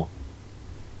small.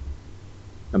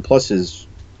 And plus his...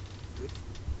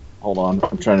 Hold on,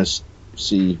 I'm trying to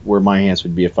see where my hands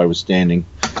would be if I was standing.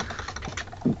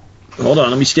 Hold on,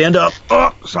 let me stand up.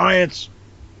 Oh, science!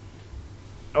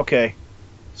 Okay,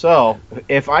 so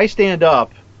if I stand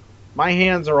up, my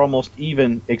hands are almost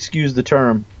even, excuse the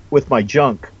term, with my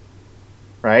junk.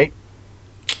 Right?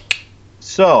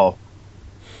 So,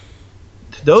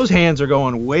 those hands are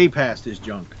going way past his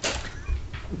junk.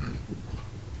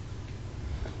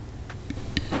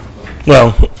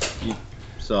 Well,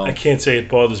 So I can't say it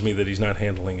bothers me that he's not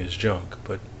handling his junk,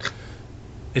 but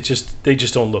they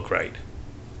just don't look right.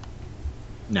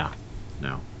 No.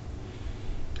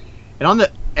 And on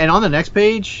the next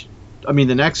page, I mean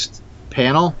the next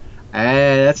panel,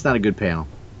 that's not a good panel.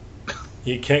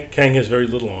 Kang has very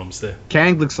little arms there.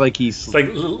 Kang looks like he's It's like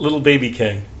little baby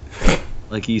Kang.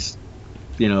 like he's,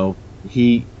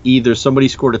 he either somebody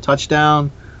scored a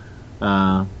touchdown,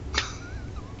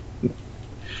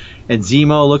 and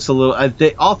Zemo looks a little.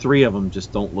 All three of them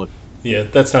just don't look. Yeah,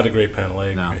 that's not a great panel. I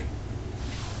agree. No.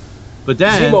 But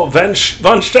then Zemo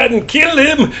von Staden, kill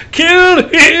him! Kill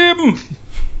him!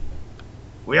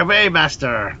 We obey,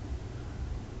 Master.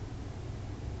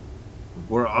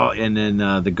 We're all, and then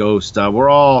the Ghost. We're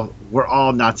all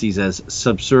Nazis as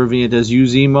subservient as you,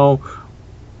 Zemo,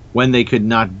 when they could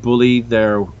not bully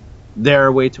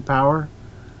their way to power.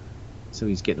 So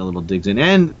he's getting a little digs in,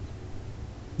 and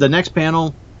the next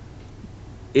panel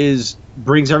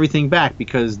brings everything back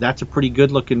because that's a pretty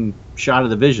good looking shot of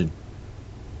the Vision.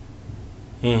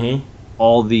 Mm-hmm.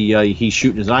 All the he's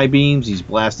shooting his eye beams, he's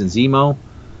blasting Zemo.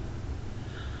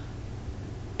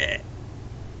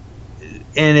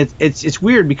 And it's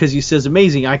weird because he says,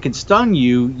 amazing, I can stun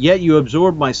you, yet you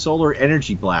absorb my solar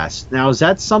energy blast. Now, is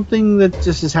that something that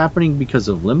just is happening because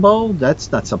of Limbo?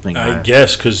 That's not something I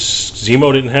guess, because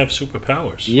Zemo didn't have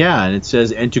superpowers. Yeah, and it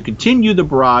says, and to continue the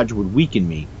barrage would weaken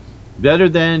me. Better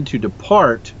than to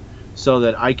depart so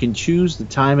that I can choose the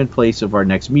time and place of our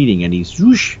next meeting. And he's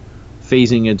whoosh,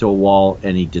 phasing into a wall,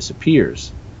 and he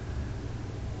disappears.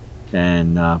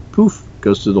 And poof,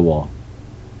 goes through the wall.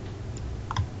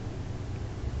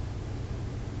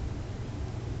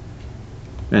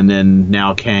 And then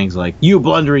now Kang's like, you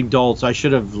blundering dolts, I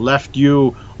should have left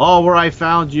you all where I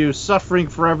found you, suffering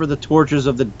forever the tortures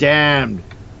of the damned.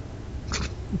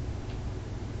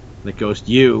 The Ghost,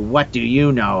 you, what do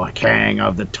you know, Kang,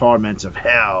 of the torments of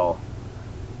hell?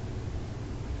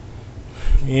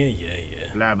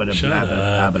 Yeah. Blah, blah, Shut blah, blah,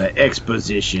 up. blah, blah.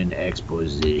 Exposition.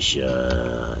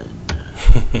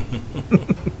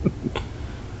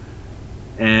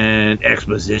 And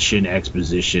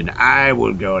exposition. I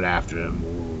will go after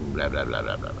him. Blah, blah, blah,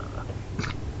 blah, blah, blah.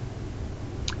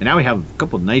 And now we have a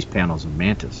couple of nice panels of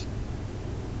Mantis.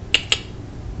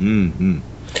 Mm-hmm.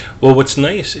 Well, what's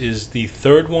nice is the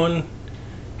third one,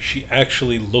 she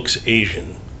actually looks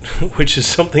Asian, which is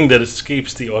something that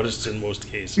escapes the artists in most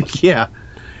cases. Yeah,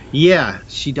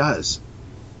 she does.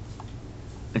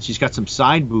 And she's got some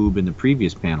side boob in the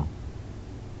previous panel.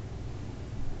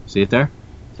 See it there?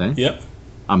 See? Yep.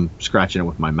 I'm scratching it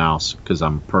with my mouse because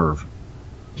I'm a perv.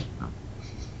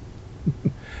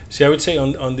 See, I would say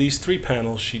on these three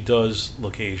panels, she does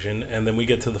look Asian, and then we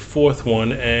get to the fourth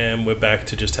one, and we're back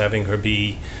to just having her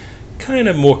be kind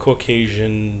of more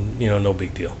Caucasian, no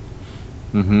big deal.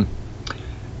 Mm-hmm.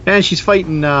 And she's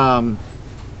fighting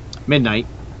Midnight.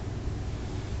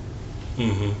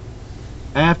 Mm-hmm.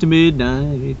 After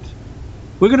midnight.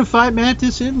 We're going to fight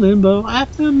Mantis in Limbo.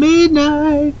 After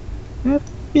midnight.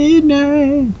 After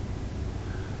midnight.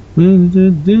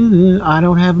 I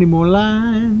don't have any more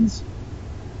lines.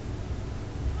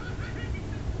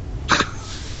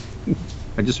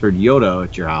 I just heard Yoda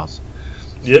at your house.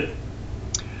 Yep.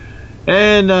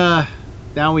 And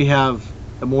now we have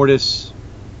Immortus.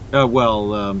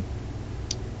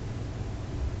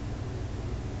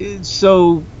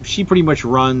 So she pretty much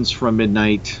runs from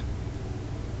Midnight,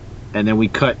 and then we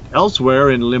cut elsewhere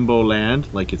in Limbo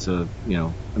Land, like it's a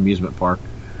amusement park.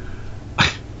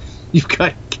 You've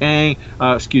got Kang.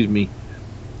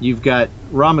 You've got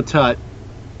Ramatut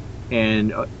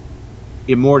and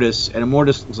Immortus, and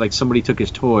Immortus looks like somebody took his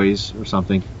toys or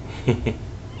something.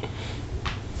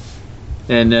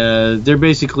 And they're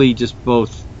basically just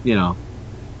both,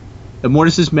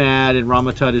 Immortus is mad and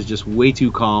Ramatut is just way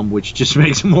too calm, which just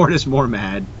makes Immortus more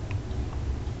mad.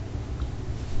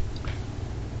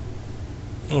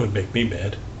 That would make me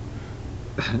mad.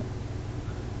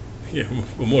 Yeah,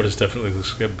 Mortis definitely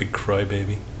looks like a big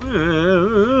crybaby.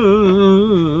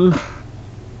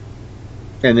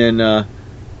 And then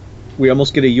we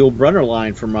almost get a Yul Brynner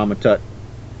line from Mama Tut.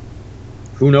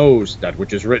 Who knows that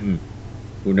which is written?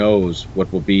 Who knows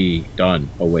what will be done?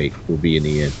 Oh wait, will be in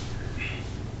the end.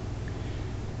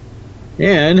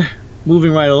 And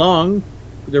moving right along,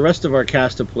 the rest of our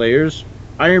cast of players,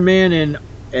 Iron Man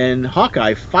and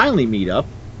Hawkeye finally meet up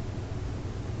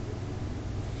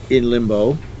in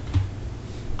Limbo.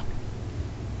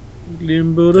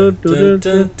 Limbo. Dun,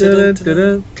 dun, dun, dun,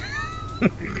 dun.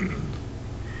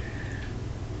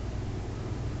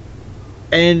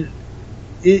 And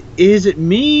is it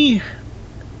me?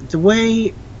 The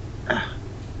way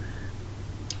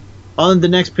on the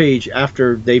next page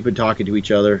after they've been talking to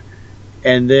each other,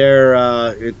 and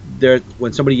they're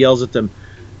when somebody yells at them,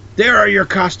 "There are your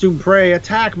costume prey!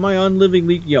 Attack my unliving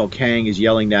legion!" You know, Kang is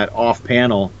yelling that off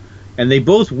panel, and they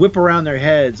both whip around their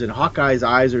heads, and Hawkeye's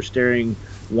eyes are staring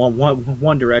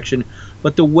one direction.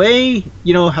 But the way,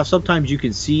 you know how sometimes you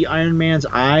can see Iron Man's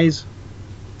eyes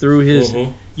through his,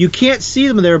 you can't see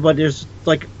them there, but there's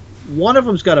like one of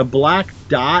them's got a black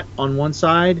dot on one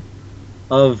side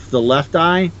of the left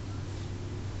eye,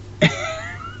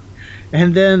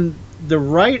 and then the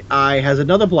right eye has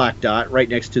another black dot right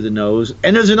next to the nose,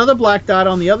 and there's another black dot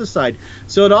on the other side.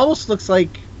 So it almost looks like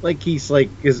he's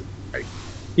like his,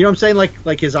 you know what I'm saying,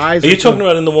 like his eyes. Are you talking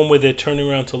about in the one where they're turning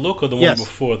around to look, or the one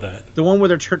before that? The one where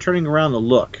they're turning around to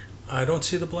look. I don't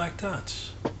see the black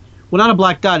dots. Well, not a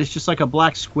black dot. It's just like a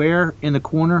black square in the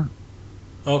corner.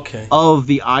 Okay. Of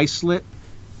the eye slit.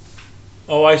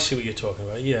 Oh, I see what you're talking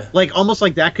about. Yeah. Like almost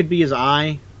like that could be his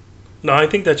eye. No, I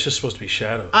think that's just supposed to be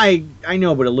shadows. I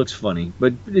know, but it looks funny.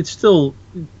 But it's still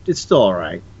all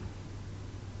right.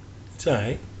 It's all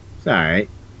right. It's all right.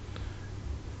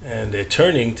 And they're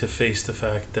turning to face the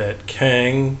fact that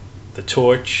Kang, the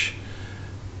Torch,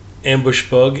 Ambush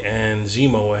Bug, and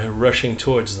Zemo are rushing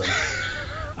towards them.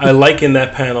 I like in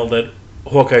that panel that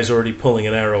Hawkeye's already pulling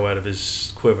an arrow out of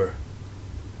his quiver.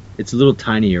 It's a little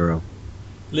tiny arrow.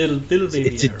 Little baby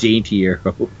It's arrow. a dainty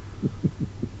arrow.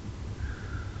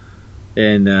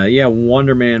 And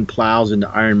Wonder Man plows into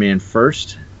Iron Man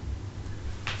first,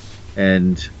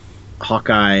 and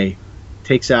Hawkeye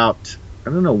takes out. I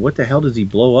don't know, what the hell does he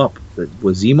blow up?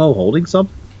 Was Zemo holding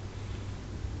something?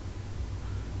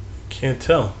 Can't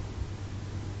tell.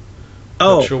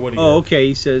 Oh, Not sure what he oh, had. okay.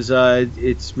 He says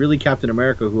it's really Captain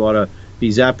America who ought to be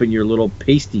zapping your little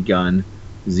pasty gun,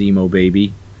 Zemo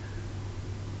baby.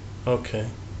 Okay.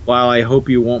 While I hope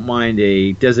you won't mind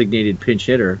a designated pinch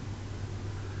hitter,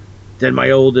 then my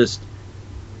oldest,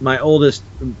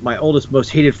 most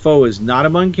hated foe is not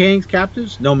among Kang's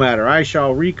captives. No matter, I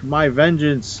shall wreak my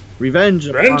revenge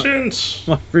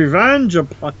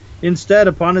instead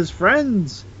upon his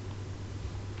friends.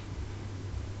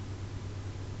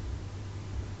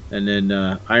 And then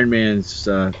Iron Man's,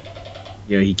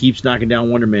 he keeps knocking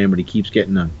down Wonder Man, but he keeps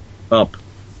getting up.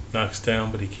 Knocks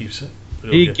down, but he keeps it.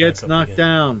 He gets knocked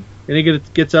down, and he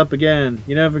gets up again.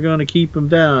 You're never going to keep him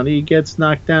down. He gets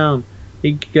knocked down.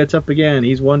 He gets up again.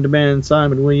 He's Wonder Man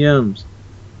Simon Williams.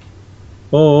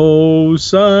 Oh,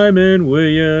 Simon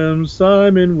Williams,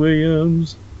 Simon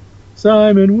Williams,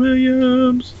 Simon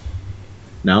Williams.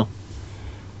 No?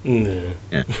 No.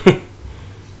 Yeah.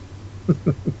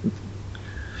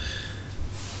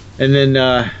 And then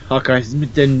Hawkeye,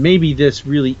 then maybe this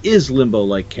really is Limbo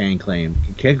like Kang claimed.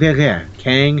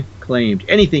 Kang claimed.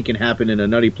 Anything can happen in a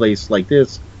nutty place like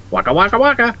this. Waka waka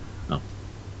waka. Oh.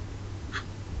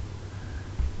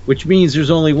 Which means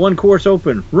there's only one course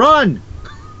open. Run!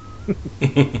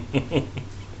 Come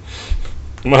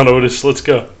on, Otis, let's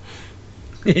go.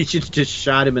 He should have just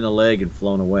shot him in the leg and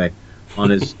flown away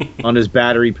on his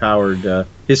battery powered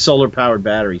his solar powered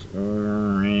batteries.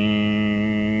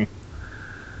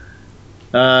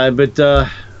 But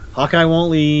Hawkeye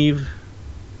won't leave.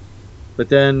 But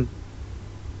then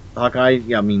Hawkeye,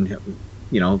 then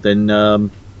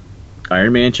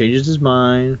Iron Man changes his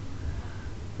mind.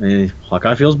 And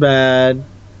Hawkeye feels bad.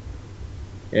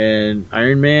 And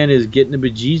Iron Man is getting the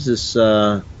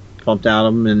bejesus pumped out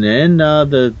of him. And then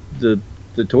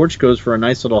the Torch goes for a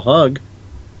nice little hug.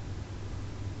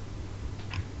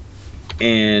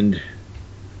 And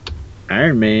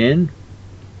Iron Man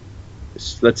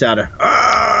lets out a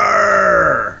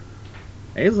 "Arrgh!"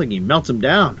 It's like he melts him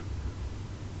down.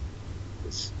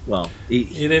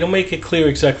 They don't make it clear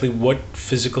exactly what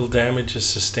physical damage is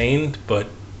sustained, but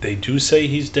they do say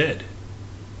he's dead.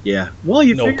 Yeah. Well,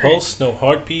 you no pulse, no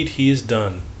heartbeat. He is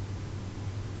done.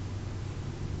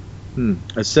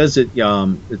 It says it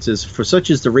says, for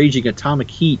such is the raging atomic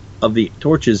heat of the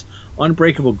Torch's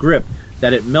unbreakable grip,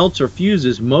 that it melts or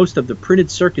fuses most of the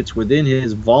printed circuits within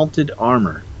his vaulted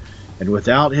armor. And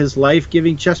without his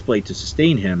life-giving chestplate to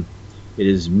sustain him, it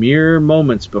is mere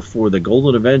moments before the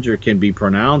Golden Avenger can be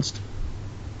pronounced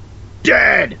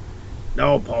dead.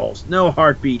 No pulse, no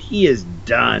heartbeat. He is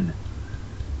done.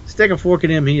 Stick a fork in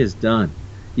him. He is done.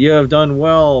 You have done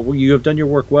well. You have done your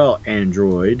work well,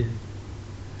 android.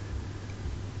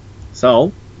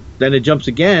 So, then it jumps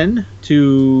again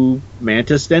to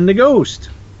Mantis and the Ghost.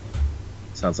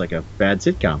 Sounds like a bad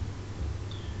sitcom.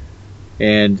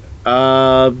 And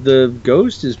the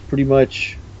Ghost is pretty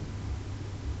much...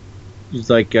 He's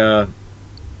like, the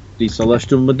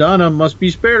celestial Madonna must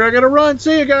be spared. I gotta run.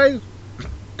 See you guys.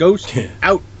 Ghost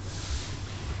out.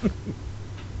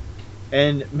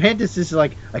 And Mantis is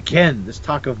like, again, this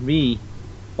talk of me.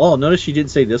 Oh, notice she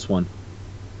didn't say this one.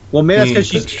 Well, maybe that's because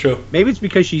she's. That's true. Maybe it's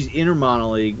because she's inner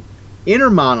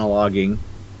monologuing.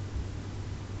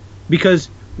 Because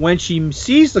when she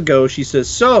sees the Ghost, she says,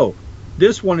 "So,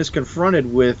 this one is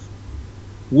confronted with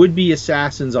would-be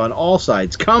assassins on all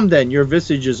sides. Come then, your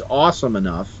visage is awesome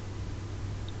enough."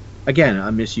 Again,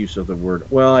 a misuse of the word.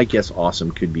 Well, I guess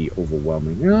awesome could be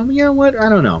overwhelming. You know what? I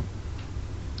don't know.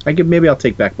 Maybe I'll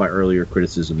take back my earlier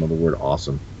criticism of the word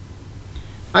awesome.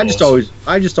 I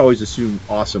just always assume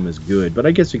awesome is good, but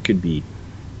I guess it could be.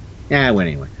 Well,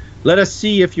 anyway. Let us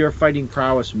see if your fighting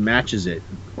prowess matches it.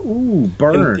 Ooh,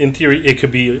 burn. In theory, it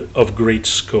could be of great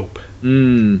scope.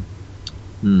 Anyway.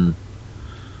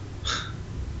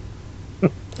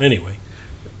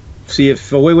 See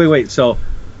if... Wait. So...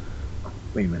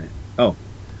 Wait a minute. Oh.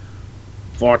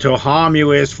 For to harm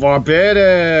you is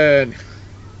forbidden.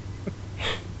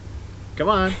 Come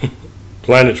on.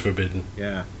 Planet forbidden.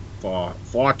 Yeah.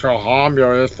 For to harm you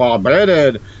is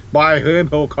forbidden. By him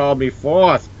who called me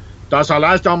forth. The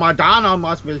celestial Madonna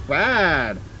must be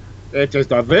fed. It is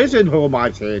the vision whom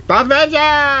I seek.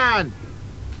 The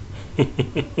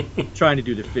vision! Trying to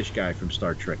do the fish guy from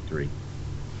Star Trek 3.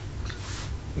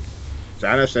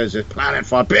 Santa says it's planet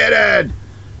forbidden.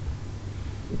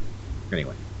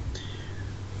 Anyway.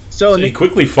 So he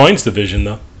quickly finds the vision,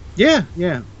 though. Yeah.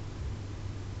 Yeah,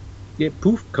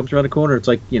 poof, comes around the corner. It's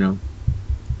like,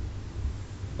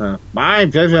 my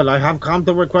vision, I have come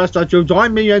to request that you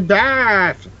join me in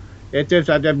death. It is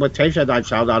an invitation I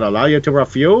shall not allow you to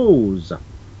refuse.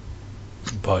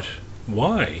 But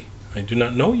why? I do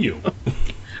not know you.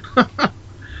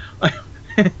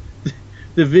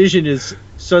 The vision is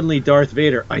suddenly Darth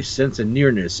Vader. I sense a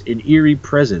nearness, an eerie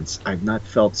presence I've not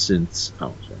felt since...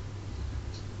 Oh, sorry.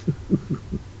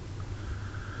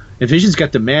 And Vision's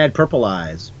got the mad purple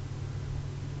eyes.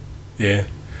 Yeah.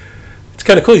 It's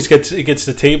kind of cool. He gets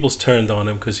the tables turned on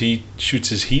him because he shoots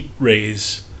his heat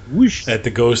rays at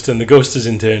the Ghost, and the Ghost is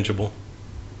intangible.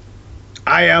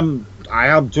 I am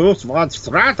Zeus von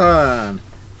Straton.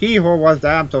 He who was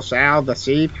damned to sail the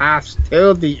sea paths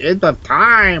till the end of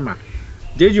time.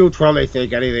 Did you truly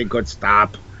think anything could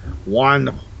stop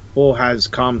one who has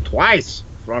come twice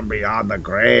from beyond the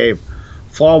grave?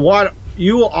 For what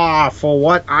you are, for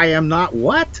what I am not.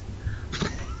 What?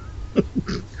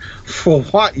 For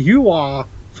what you are,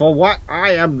 for what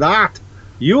I am not.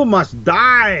 You must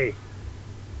die.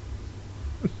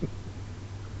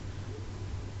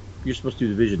 You're supposed to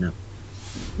do the vision now.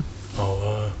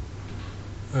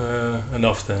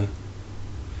 Enough then.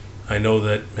 I know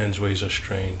that men's ways are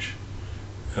strange,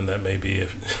 and that may be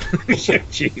if.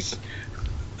 Jeez.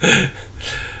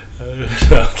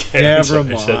 Okay. Never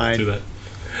mind. I do that.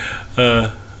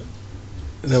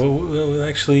 No,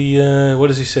 actually, what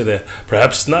does he say there?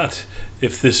 Perhaps not.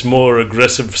 If this more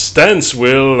aggressive stance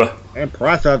will.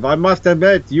 Impressive. I must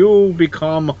admit, you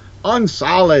become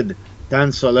unsolid,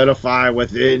 then solidify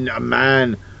within a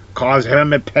man, cause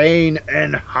him pain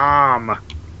and harm.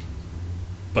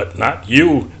 But not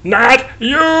you! Not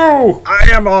you! I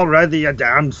am already a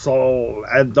damned soul,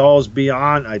 and those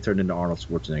beyond... I turned into Arnold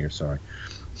Schwarzenegger, sorry.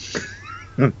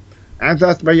 And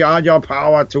that's beyond your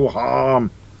power to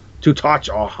harm, to touch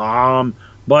or harm,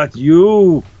 but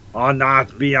you are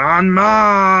not beyond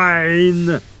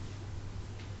mine.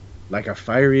 Like a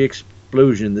fiery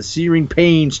explosion, the searing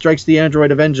pain strikes the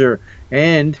android Avenger,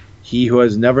 and he who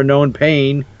has never known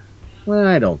pain, well,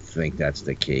 I don't think that's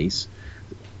the case,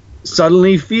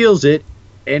 suddenly feels it,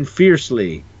 and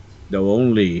fiercely, though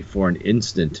only for an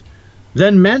instant.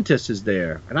 Then Mantis is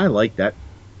there, and I like that.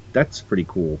 That's a pretty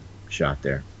cool shot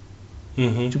there.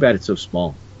 Mm-hmm. Too bad it's so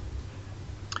small.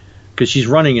 Because she's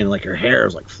running and like her hair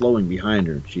is like flowing behind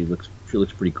her. She looks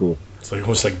pretty cool. It's like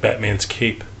almost like Batman's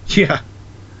cape. Yeah.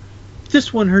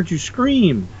 This one heard you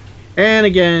scream. And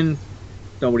again,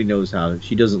 nobody knows how.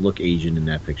 She doesn't look Asian in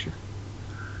that picture.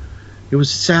 It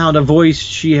was a sound, a voice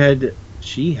she had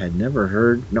she had never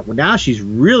heard. No, now she's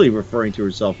really referring to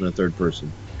herself in the third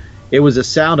person. It was a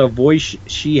sound of voice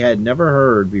she had never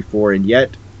heard before, and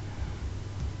yet,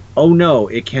 oh no,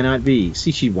 it cannot be.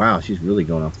 See, she's really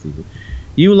going off the.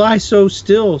 You lie so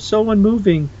still, so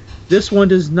unmoving. This one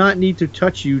does not need to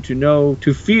touch you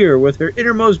to fear with her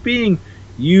innermost being.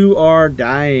 You are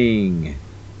dying.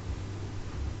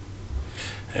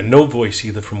 And no voice,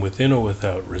 either from within or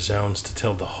without, resounds to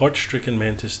tell the heart-stricken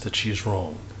mantis that she is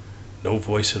wrong. No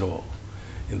voice at all.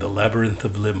 In the labyrinth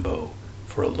of limbo,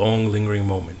 for a long lingering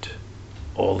moment,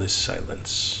 all is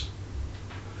silence.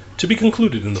 To be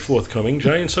concluded in the forthcoming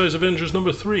Giant-Size Avengers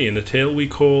number 3, in a tale we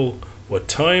call What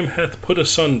Time Hath Put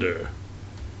Asunder.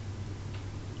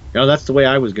 That's the way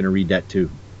I was going to read that too.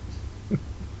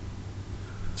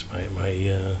 It's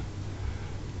my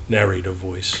narrator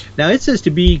voice. Now it says to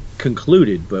be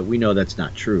concluded, but we know that's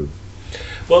not true.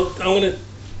 Well, I'm going to...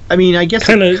 I mean, I guess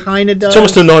it kind of does. It's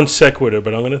almost a non sequitur,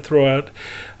 but I'm going to throw out...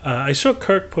 I saw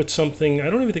Kirk put something... I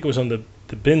don't even think it was on the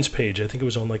Bins page. I think it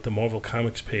was on like the Marvel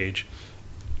Comics page,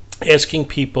 asking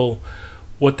people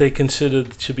what they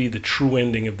considered to be the true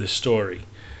ending of this story.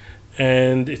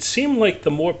 And it seemed like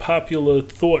the more popular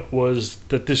thought was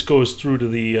that this goes through to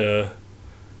the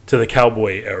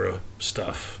cowboy era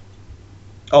stuff.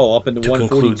 Oh, up into to 142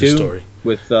 conclude the story.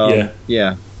 With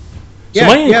yeah. So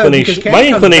my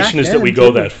inclination is that we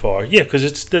go that far. Yeah, because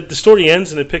it's the story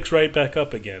ends and it picks right back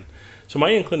up again. So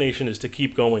my inclination is to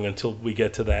keep going until we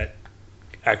get to that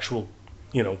actual,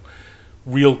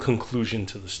 real conclusion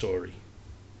to the story.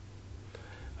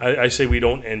 I say we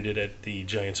don't end it at the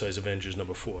Giant-Size Avengers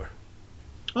number 4.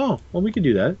 Oh, well, we could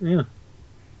do that, yeah.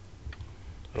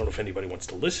 I don't know if anybody wants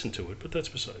to listen to it, but that's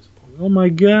besides the point. Oh my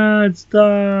God,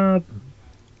 stop.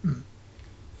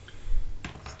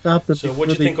 Stop the... So what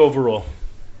do you think overall?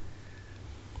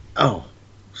 Oh,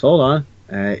 so hold on.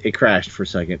 It crashed for a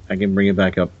second. I can bring it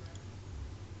back up.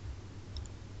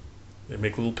 They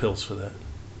make little pills for that.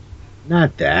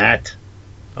 Not that.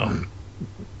 Oh.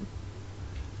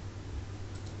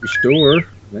 Restore.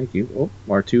 Thank you. Oh,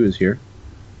 R2 is here.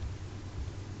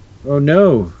 Oh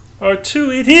no.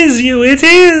 R2, it is you, it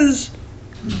is!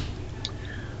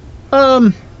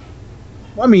 I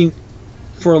mean,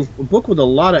 for a book with a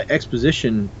lot of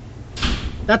exposition,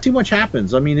 not too much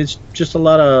happens. I mean, it's just a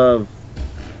lot of,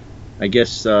 I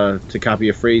guess, to copy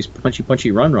a phrase,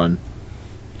 punchy, run.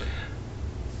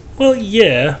 Well,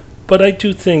 yeah, but I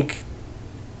do think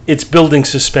it's building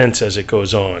suspense as it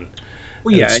goes on.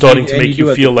 Well, yeah, it's starting to make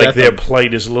you feel like their of...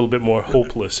 plight is a little bit more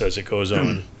hopeless as it goes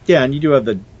on. Yeah, and you do have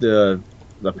the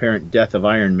apparent death of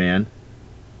Iron Man.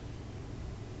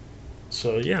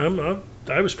 So yeah,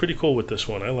 I was pretty cool with this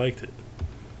one. I liked it.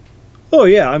 Oh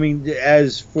yeah, I mean,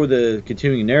 as for the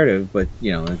continuing narrative, but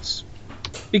it's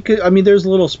because there's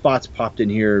little spots popped in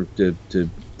here to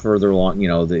further along.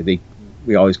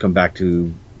 We always come back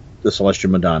to the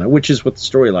Celestial Madonna, which is what the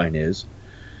storyline is.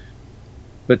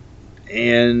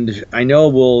 And I know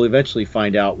we'll eventually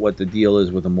find out what the deal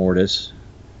is with Immortus.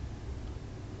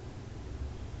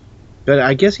 But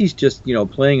I guess he's just,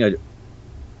 playing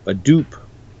a dupe.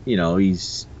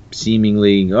 He's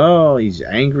seemingly, he's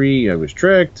angry, I was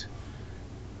tricked.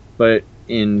 But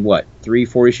in,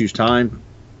 3-4 issues time,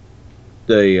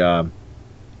 there's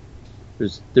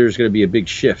going to be a big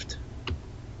shift.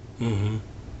 Mm-hmm.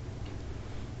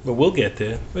 But we'll get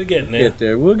there. We're getting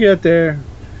there. We'll get there.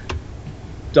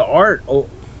 The art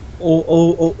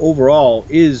overall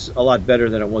is a lot better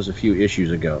than it was a few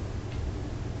issues ago.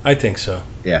 I think so.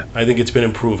 Yeah. I think it's been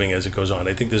improving as it goes on.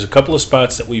 I think there's a couple of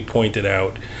spots that we pointed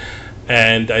out,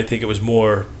 and I think it was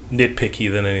more nitpicky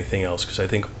than anything else, because I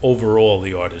think overall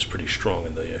the art is pretty strong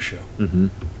in the issue. Mm-hmm.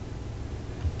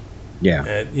 Yeah.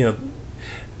 And,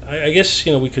 I guess,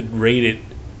 we could rate it.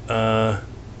 I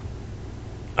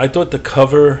thought the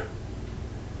cover...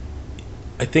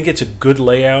 I think it's a good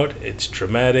layout. It's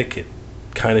dramatic. It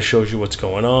kind of shows you what's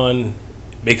going on.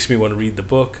 It makes me want to read the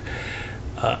book.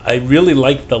 I really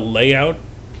like the layout,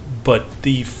 but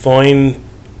the finishing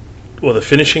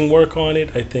work on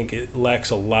it, I think it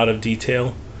lacks a lot of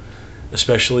detail,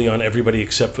 especially on everybody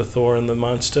except for Thor and the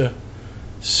monster.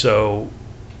 So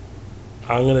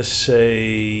I'm going to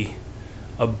say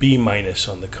a B-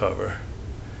 on the cover.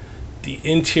 The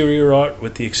interior art,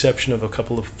 with the exception of a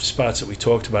couple of spots that we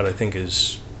talked about, I think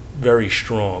is very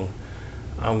strong.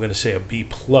 I'm going to say a B+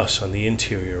 on the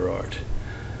interior art.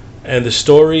 And the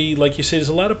story, like you say, there's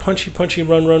a lot of punchy,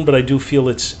 run, but I do feel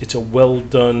it's a well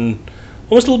done,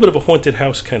 almost a little bit of a haunted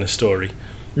house kind of story.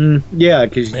 Yeah,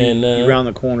 because you round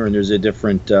the corner and there's a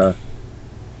different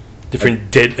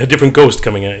ghost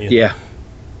coming at you. Yeah.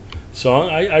 So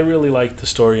I really like the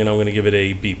story, and I'm going to give it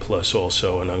a B+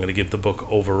 also, and I'm going to give the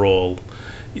book overall,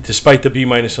 despite the B-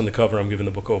 on the cover, I'm giving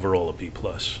the book overall a B+.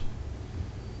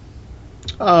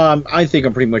 I think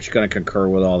I'm pretty much going to concur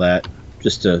with all that.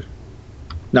 Just to,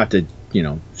 not to,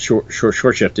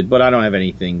 short shifted, but I don't have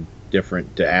anything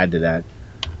different to add to that.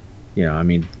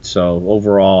 So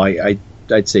overall,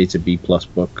 I'd say it's a B+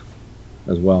 book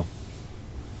as well.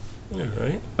 All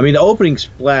right. I mean, the opening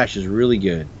splash is really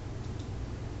good,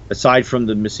 aside from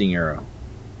the missing arrow.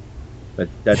 But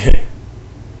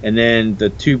and then the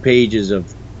 2 pages of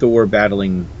Thor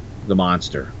battling the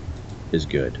monster is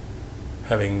good.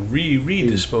 Having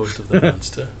redisposed of the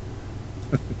monster.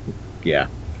 Yeah.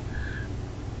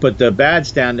 But the bad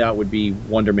standout would be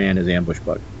Wonder Man as ambush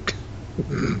bug.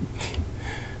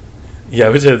 Yeah, I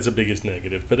would say that's the biggest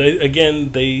negative. But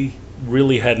again, they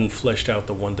really hadn't fleshed out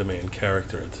the Wonder Man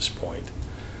character at this point.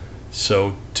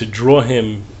 So to draw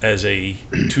him as a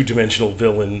 2-dimensional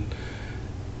villain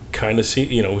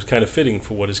was kind of fitting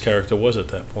for what his character was at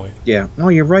that point. Yeah. Oh,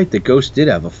 you're right. The Ghost did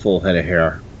have a full head of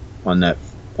hair on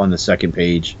the second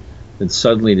page. Then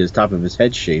suddenly the top of his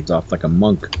head shaved off like a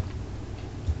monk.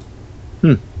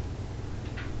 I'm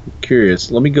curious.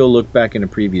 Let me go look back in a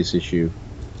previous issue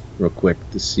real quick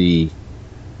to see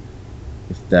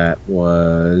if that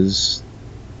was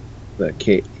the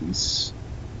case.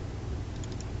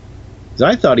 'Cause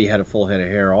I thought he had a full head of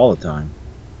hair all the time.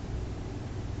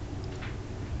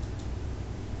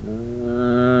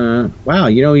 Wow,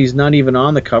 he's not even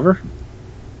on the cover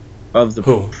of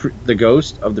the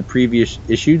Ghost of the previous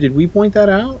issue. Did we point that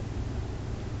out?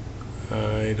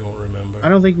 I don't remember. I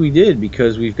don't think we did,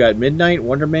 because we've got Midnight,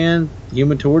 Wonder Man,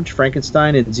 Human Torch,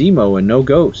 Frankenstein, and Zemo, and no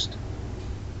Ghost.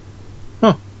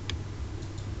 Huh.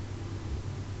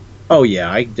 Oh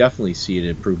yeah, I definitely see an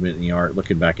improvement in the art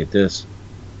looking back at this.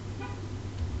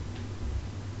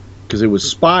 Because it was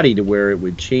spotty to where it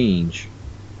would change.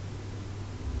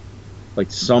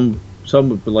 Like some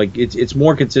like it's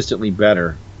more consistently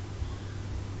better.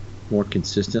 More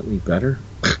consistently better?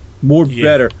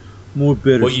 Better. More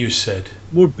better. What you said.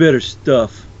 More better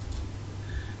stuff.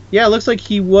 Yeah, it looks like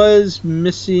he was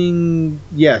missing.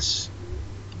 Yes,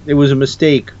 it was a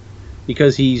mistake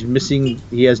because he's missing.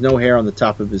 He has no hair on the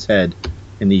top of his head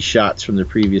in these shots from the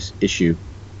previous issue.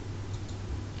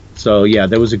 So yeah,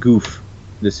 there was a goof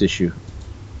this issue.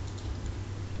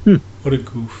 What a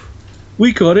goof.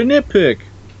 We caught a nitpick.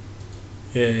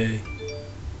 Yay.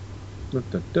 Dun,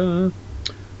 dun, dun.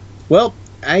 Well,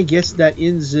 I guess that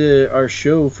ends our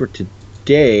show for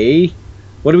today.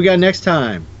 What do we got next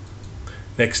time?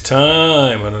 Next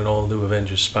time on an all-new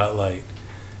Avengers Spotlight,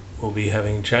 we'll be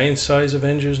having Giant Size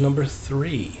Avengers number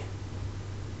 3.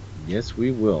 Yes,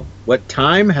 we will. What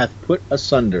time hath put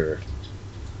asunder?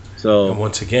 So, and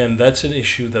once again, that's an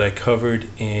issue that I covered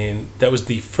that was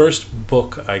the first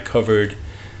book I covered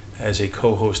as a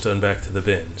co-host on Back to the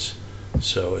Bins.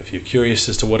 So if you're curious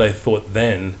as to what I thought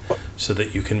then, so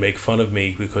that you can make fun of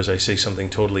me because I say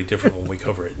something totally different when we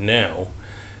cover it now,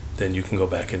 then you can go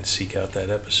back and seek out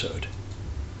that episode.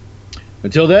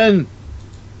 Until then,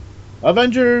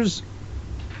 Avengers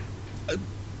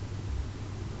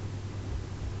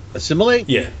assimilate?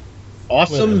 Yeah.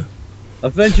 Awesome.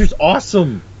 Avengers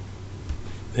awesome.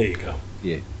 There you go.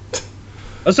 Yeah.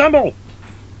 Assemble!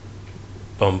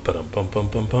 Bum ba-dum bum bum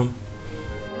bum bum.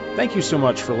 Thank you so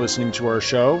much for listening to our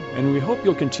show, and we hope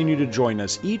you'll continue to join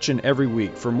us each and every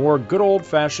week for more good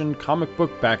old-fashioned comic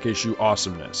book back issue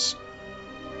awesomeness.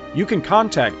 You can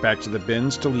contact Back to the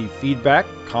Bins to leave feedback,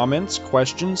 comments,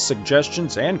 questions,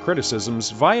 suggestions, and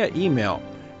criticisms via email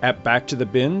at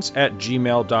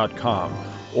backtothebins@gmail.com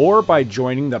or by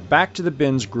joining the Back to the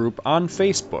Bins group on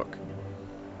Facebook.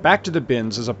 Back to the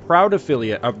Bins is a proud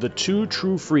affiliate of the Two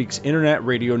True Freaks Internet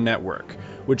Radio Network,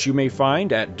 which you may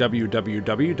find at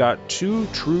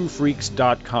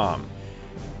www.twotruefreaks.com.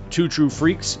 Two True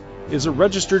Freaks is a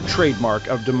registered trademark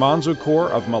of DiManzo Corps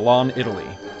of Milan, Italy.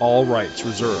 All rights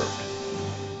reserved.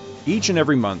 Each and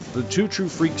every month, the Two True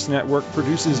Freaks Network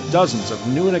produces dozens of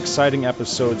new and exciting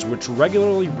episodes which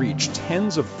regularly reach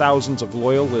tens of thousands of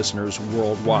loyal listeners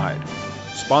worldwide.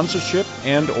 Sponsorship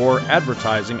and/or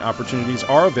advertising opportunities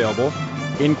are available.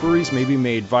 Inquiries may be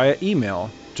made via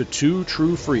email to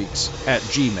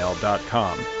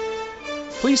twotruefreaks@gmail.com.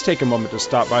 Please take a moment to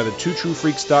stop by the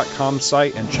twotruefreaks.com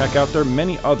site and check out their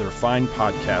many other fine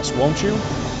podcasts, won't you?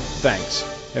 Thanks,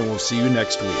 and we'll see you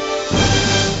next week.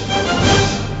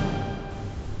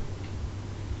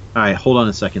 All right, hold on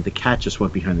a second. The cat just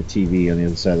went behind the TV on the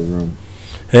other side of the room.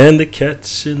 And the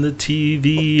cat's in the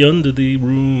TV under the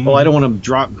room. Oh, I don't want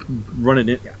him running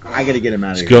in. I got to get him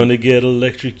out of here. He's gonna get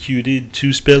electrocuted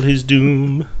to spell his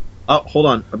doom. Oh, hold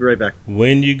on. I'll be right back.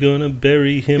 When you gonna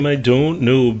bury him, I don't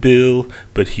know, Bill,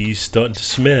 but he's starting to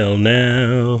smell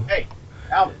now. Hey,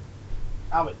 Alvin.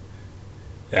 Alvin,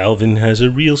 Alvin has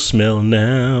a real smell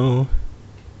now.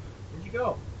 where'd you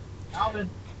go? Alvin.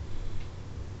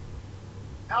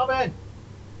 Alvin.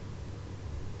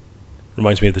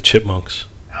 Reminds me of the Chipmunks.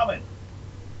 Alvin.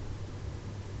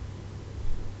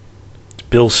 It's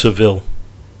Bill Seville.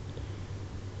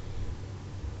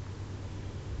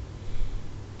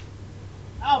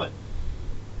 Alvin.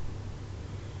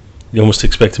 You almost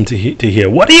expect him to hear,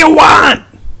 "What do you want?"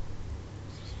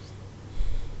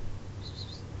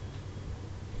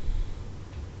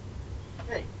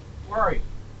 Hey, where are you?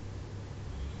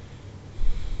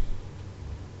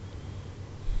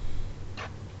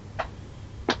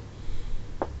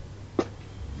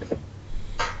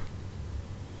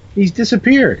 He's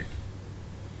disappeared.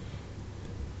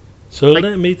 So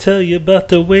let me tell you about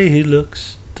the way he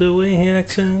looks, the way he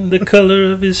acts, and the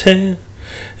color of his hair.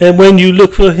 And when you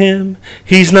look for him,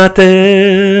 he's not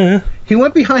there. He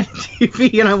went behind the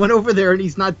TV, and I went over there, and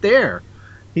he's not there.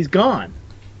 He's gone.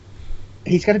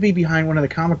 He's got to be behind one of the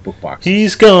comic book boxes.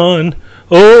 He's gone.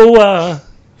 Oh,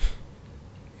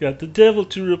 got the devil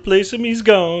to replace him. He's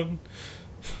gone.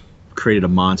 Created a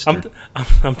monster.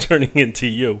 I'm turning into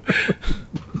you.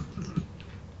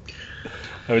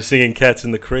 I was singing Cats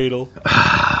in the Cradle.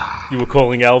 You were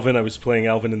calling Alvin. I was playing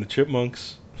Alvin and the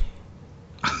Chipmunks.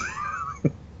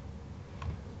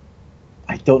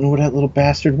 I don't know where that little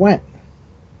bastard went.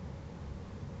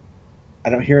 I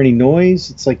don't hear any noise.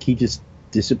 It's like he just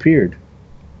disappeared.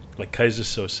 Like Kaiser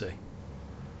Sose.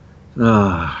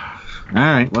 All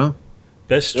right, well.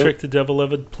 Best trick the devil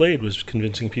ever played was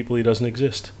convincing people he doesn't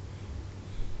exist.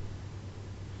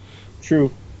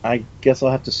 True. I guess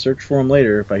I'll have to search for him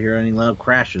later. If I hear any loud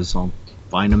crashes, I'll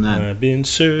find him then. I've been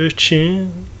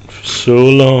searching for so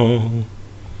long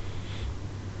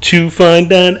to find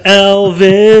that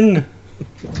Alvin.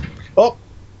 Oh!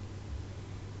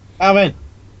 Alvin!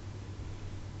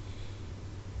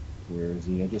 Where is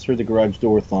he? I just heard the garage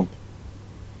door thump.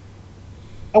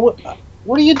 Oh,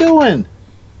 what are you doing?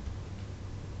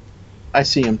 I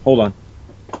see him. Hold on.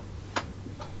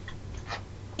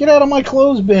 Get out of my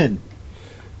clothes bin.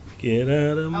 Get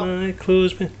out of my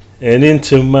clothes bin and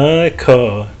into my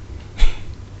car.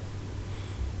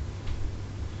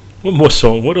 What more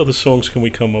song? What other songs can we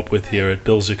come up with here at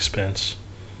Bill's expense?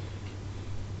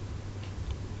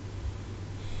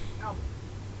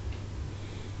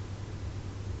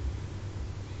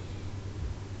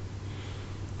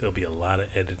 There'll be a lot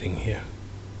of editing here.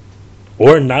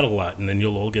 Or not a lot, and then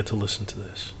you'll all get to listen to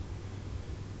this.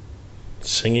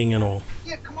 Singing and all.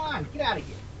 Yeah, come on. Get out of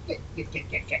here. Get.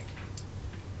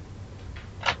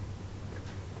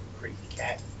 Crazy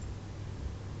cat.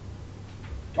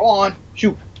 Go on.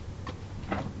 Shoot.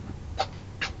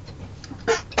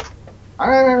 All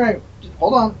right. Just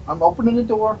hold on. I'm opening the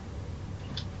door.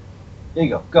 There you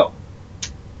go. Go.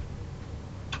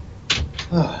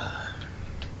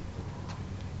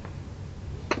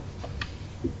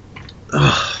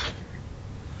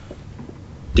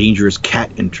 Dangerous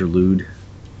cat interlude.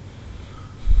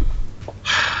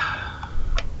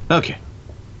 Okay.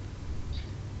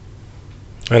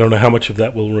 I don't know how much of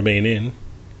that will remain in.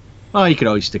 Oh, you could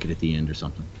always stick it at the end or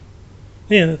something.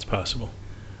 Yeah, that's possible.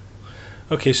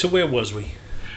 Okay, so where was we?